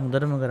උඹ තමයි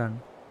හොඳටම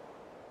කරන්න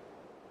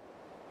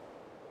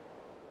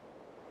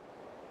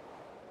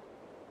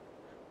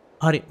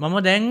හරි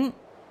මම දැන්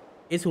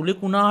ඒ සුළි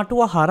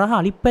කුණාටුව හරහා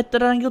අනිත් පැත්තට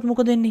අරන් ගියොත්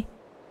මොකද වෙන්නේ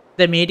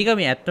දැන් මේ ටික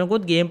මේ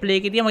ඇත්තමකොත් ගේම් ප්ලේ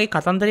එකේදී මගේ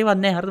කතන්දරේවත්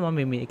නැහැ හරිද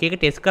මම මේ එක එක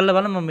ටෙස්ට් කරලා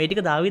බලන්න මම මේ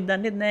ටික දාවිත්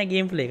දන්නෙත් නැහැ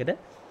ගේම් ප්ලේ එකට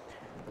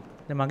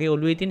දැන් මගේ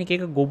ඔළුවේ තියෙන එක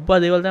එක ගොබ්බා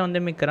දේවල් තමයි මම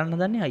දැන් මේ කරන්න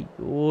හදන්නේ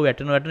අයියෝ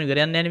වැටෙන ඉවර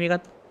යන්නේ නැහැ නේ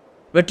මේකත්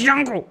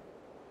වැටියන්කෝ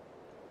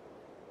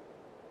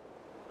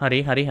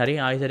හරි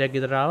ආයෙසරයක්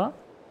ගෙදර ආවා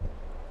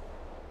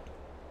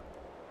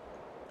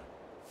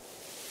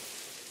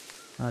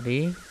හරි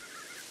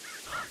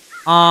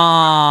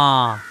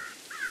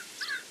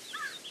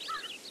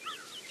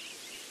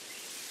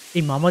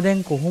මම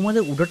දැන් කොහොමද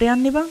උඩට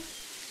යන්නේ බං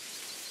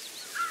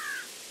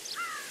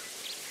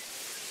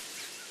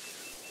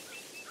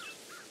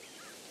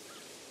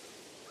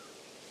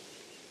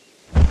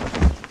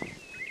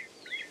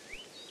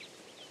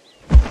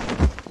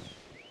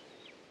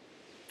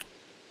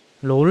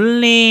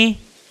ලොල්නේ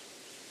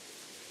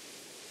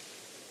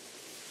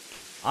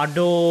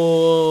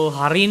අඩෝ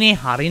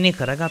හරිනේ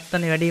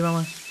කරගත්තනේ වැඩේ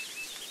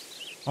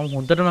මම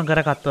හොඳටම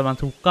කරගත්තා මං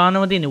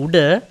සුක්කානම තියෙන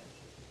උඩ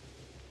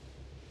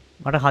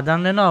මට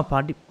හදන්න වෙනවා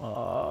පඩි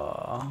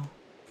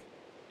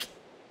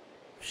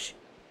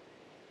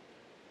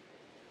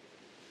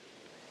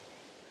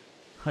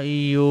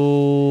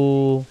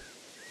අයියෝ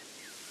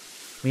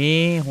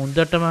මේ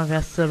හොඳටම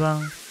වැස්ස බං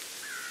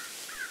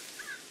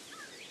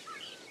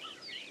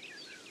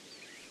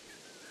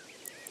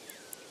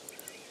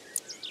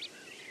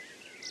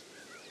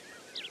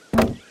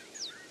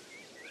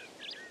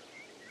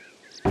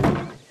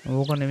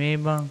ඕක නෙමෙයි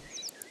බං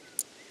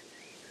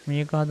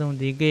මේක හදමු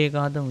දිග එක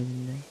හදමු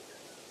ඉන්නේ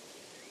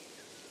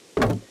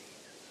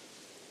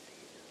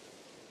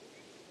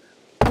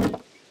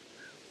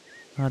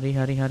හරි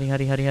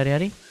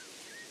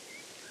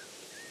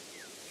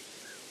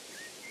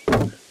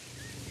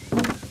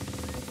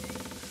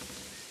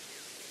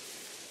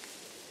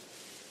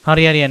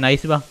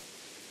නයිස් බං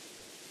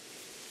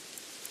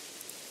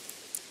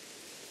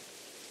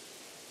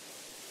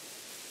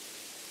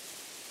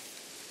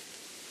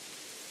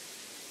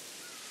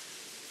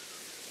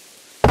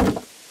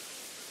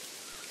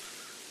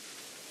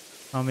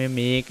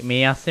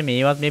මේ අස්සේ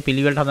මේවත් මේ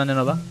පිළිවෙලට හදන්න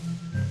යනවා බා.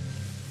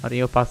 හරි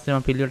ඒක පස්සේ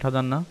මම පිළිවෙලට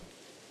හදන්නම්.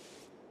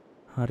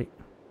 හරි.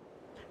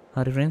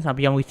 හරි ෆ්‍රෙන්ඩ්ස්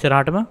අපි යමු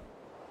ඉස්සරහටම.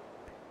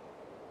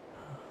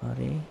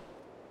 හරි.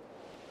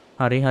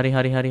 හරි.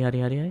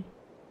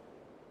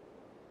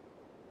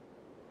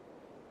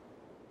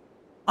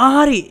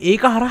 හරි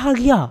ඒක හරහා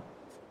ගියා.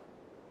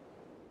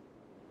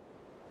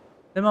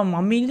 දැන්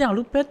මම ඉන්නේ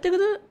අලුත්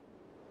පැත්තකද?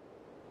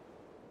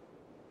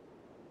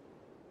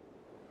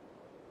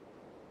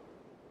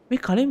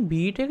 මේ කලින්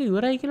බීට් එක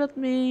ඉවරයි කියලාත්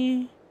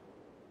මේ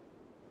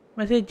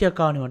මැසේජ් එකක්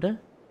ආවනේ මට.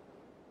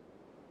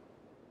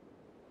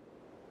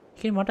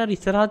 ඒකේ මට අර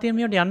ඉස්සරහා තියෙන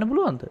මේවට යන්න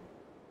පුළුවන්ද?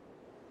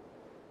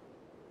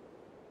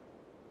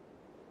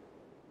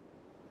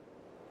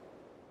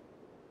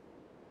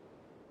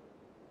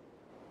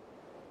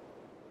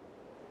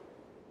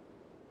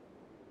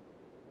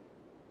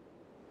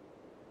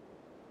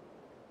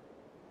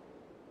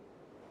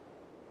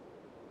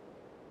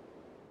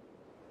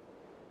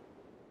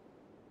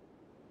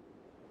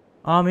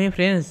 මේ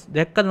ෆ්‍රෙන්ඩ්ස්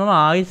දැක්කද මම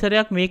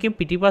ආයිසරයක් මේකෙන්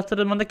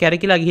පිටිපස්සට මන්ද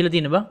කැරකිලා ගිහිලා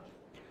තියෙන බා.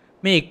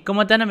 මේ එක්කම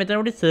තැන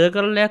මෙතන උඩ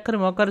සර්කල් එකක් කර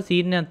මොකක් හරි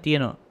සීන් එකක්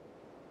තියෙනවා.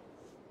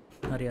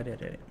 හරි.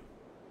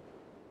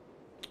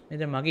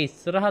 මේ මගේ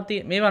ඉස්සරහා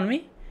තියෙන මේ වань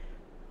මේ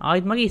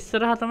ආයිත් මගේ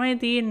ඉස්සරහා තමයි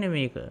තියෙන්නේ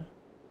මේක.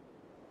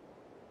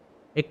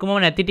 එක්කම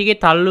නැති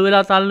ටිකේ තල්ලු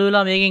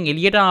වෙලා මේකෙන්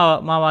එළියට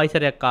මාව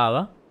ආයිසරයක්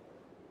ආවා.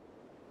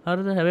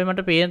 හරිද? හැබැයි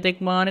මට පේන තෙක්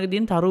මානක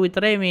දින තරු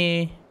විතරයි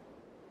මේ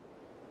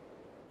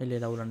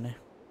එළිය ලවුලන්නේ.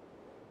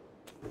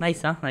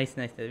 nice.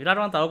 විලාට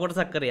මම තව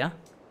කොටසක් කරේ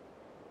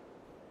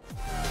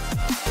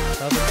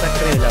තව කොටසක්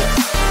කරේ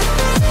විලාට.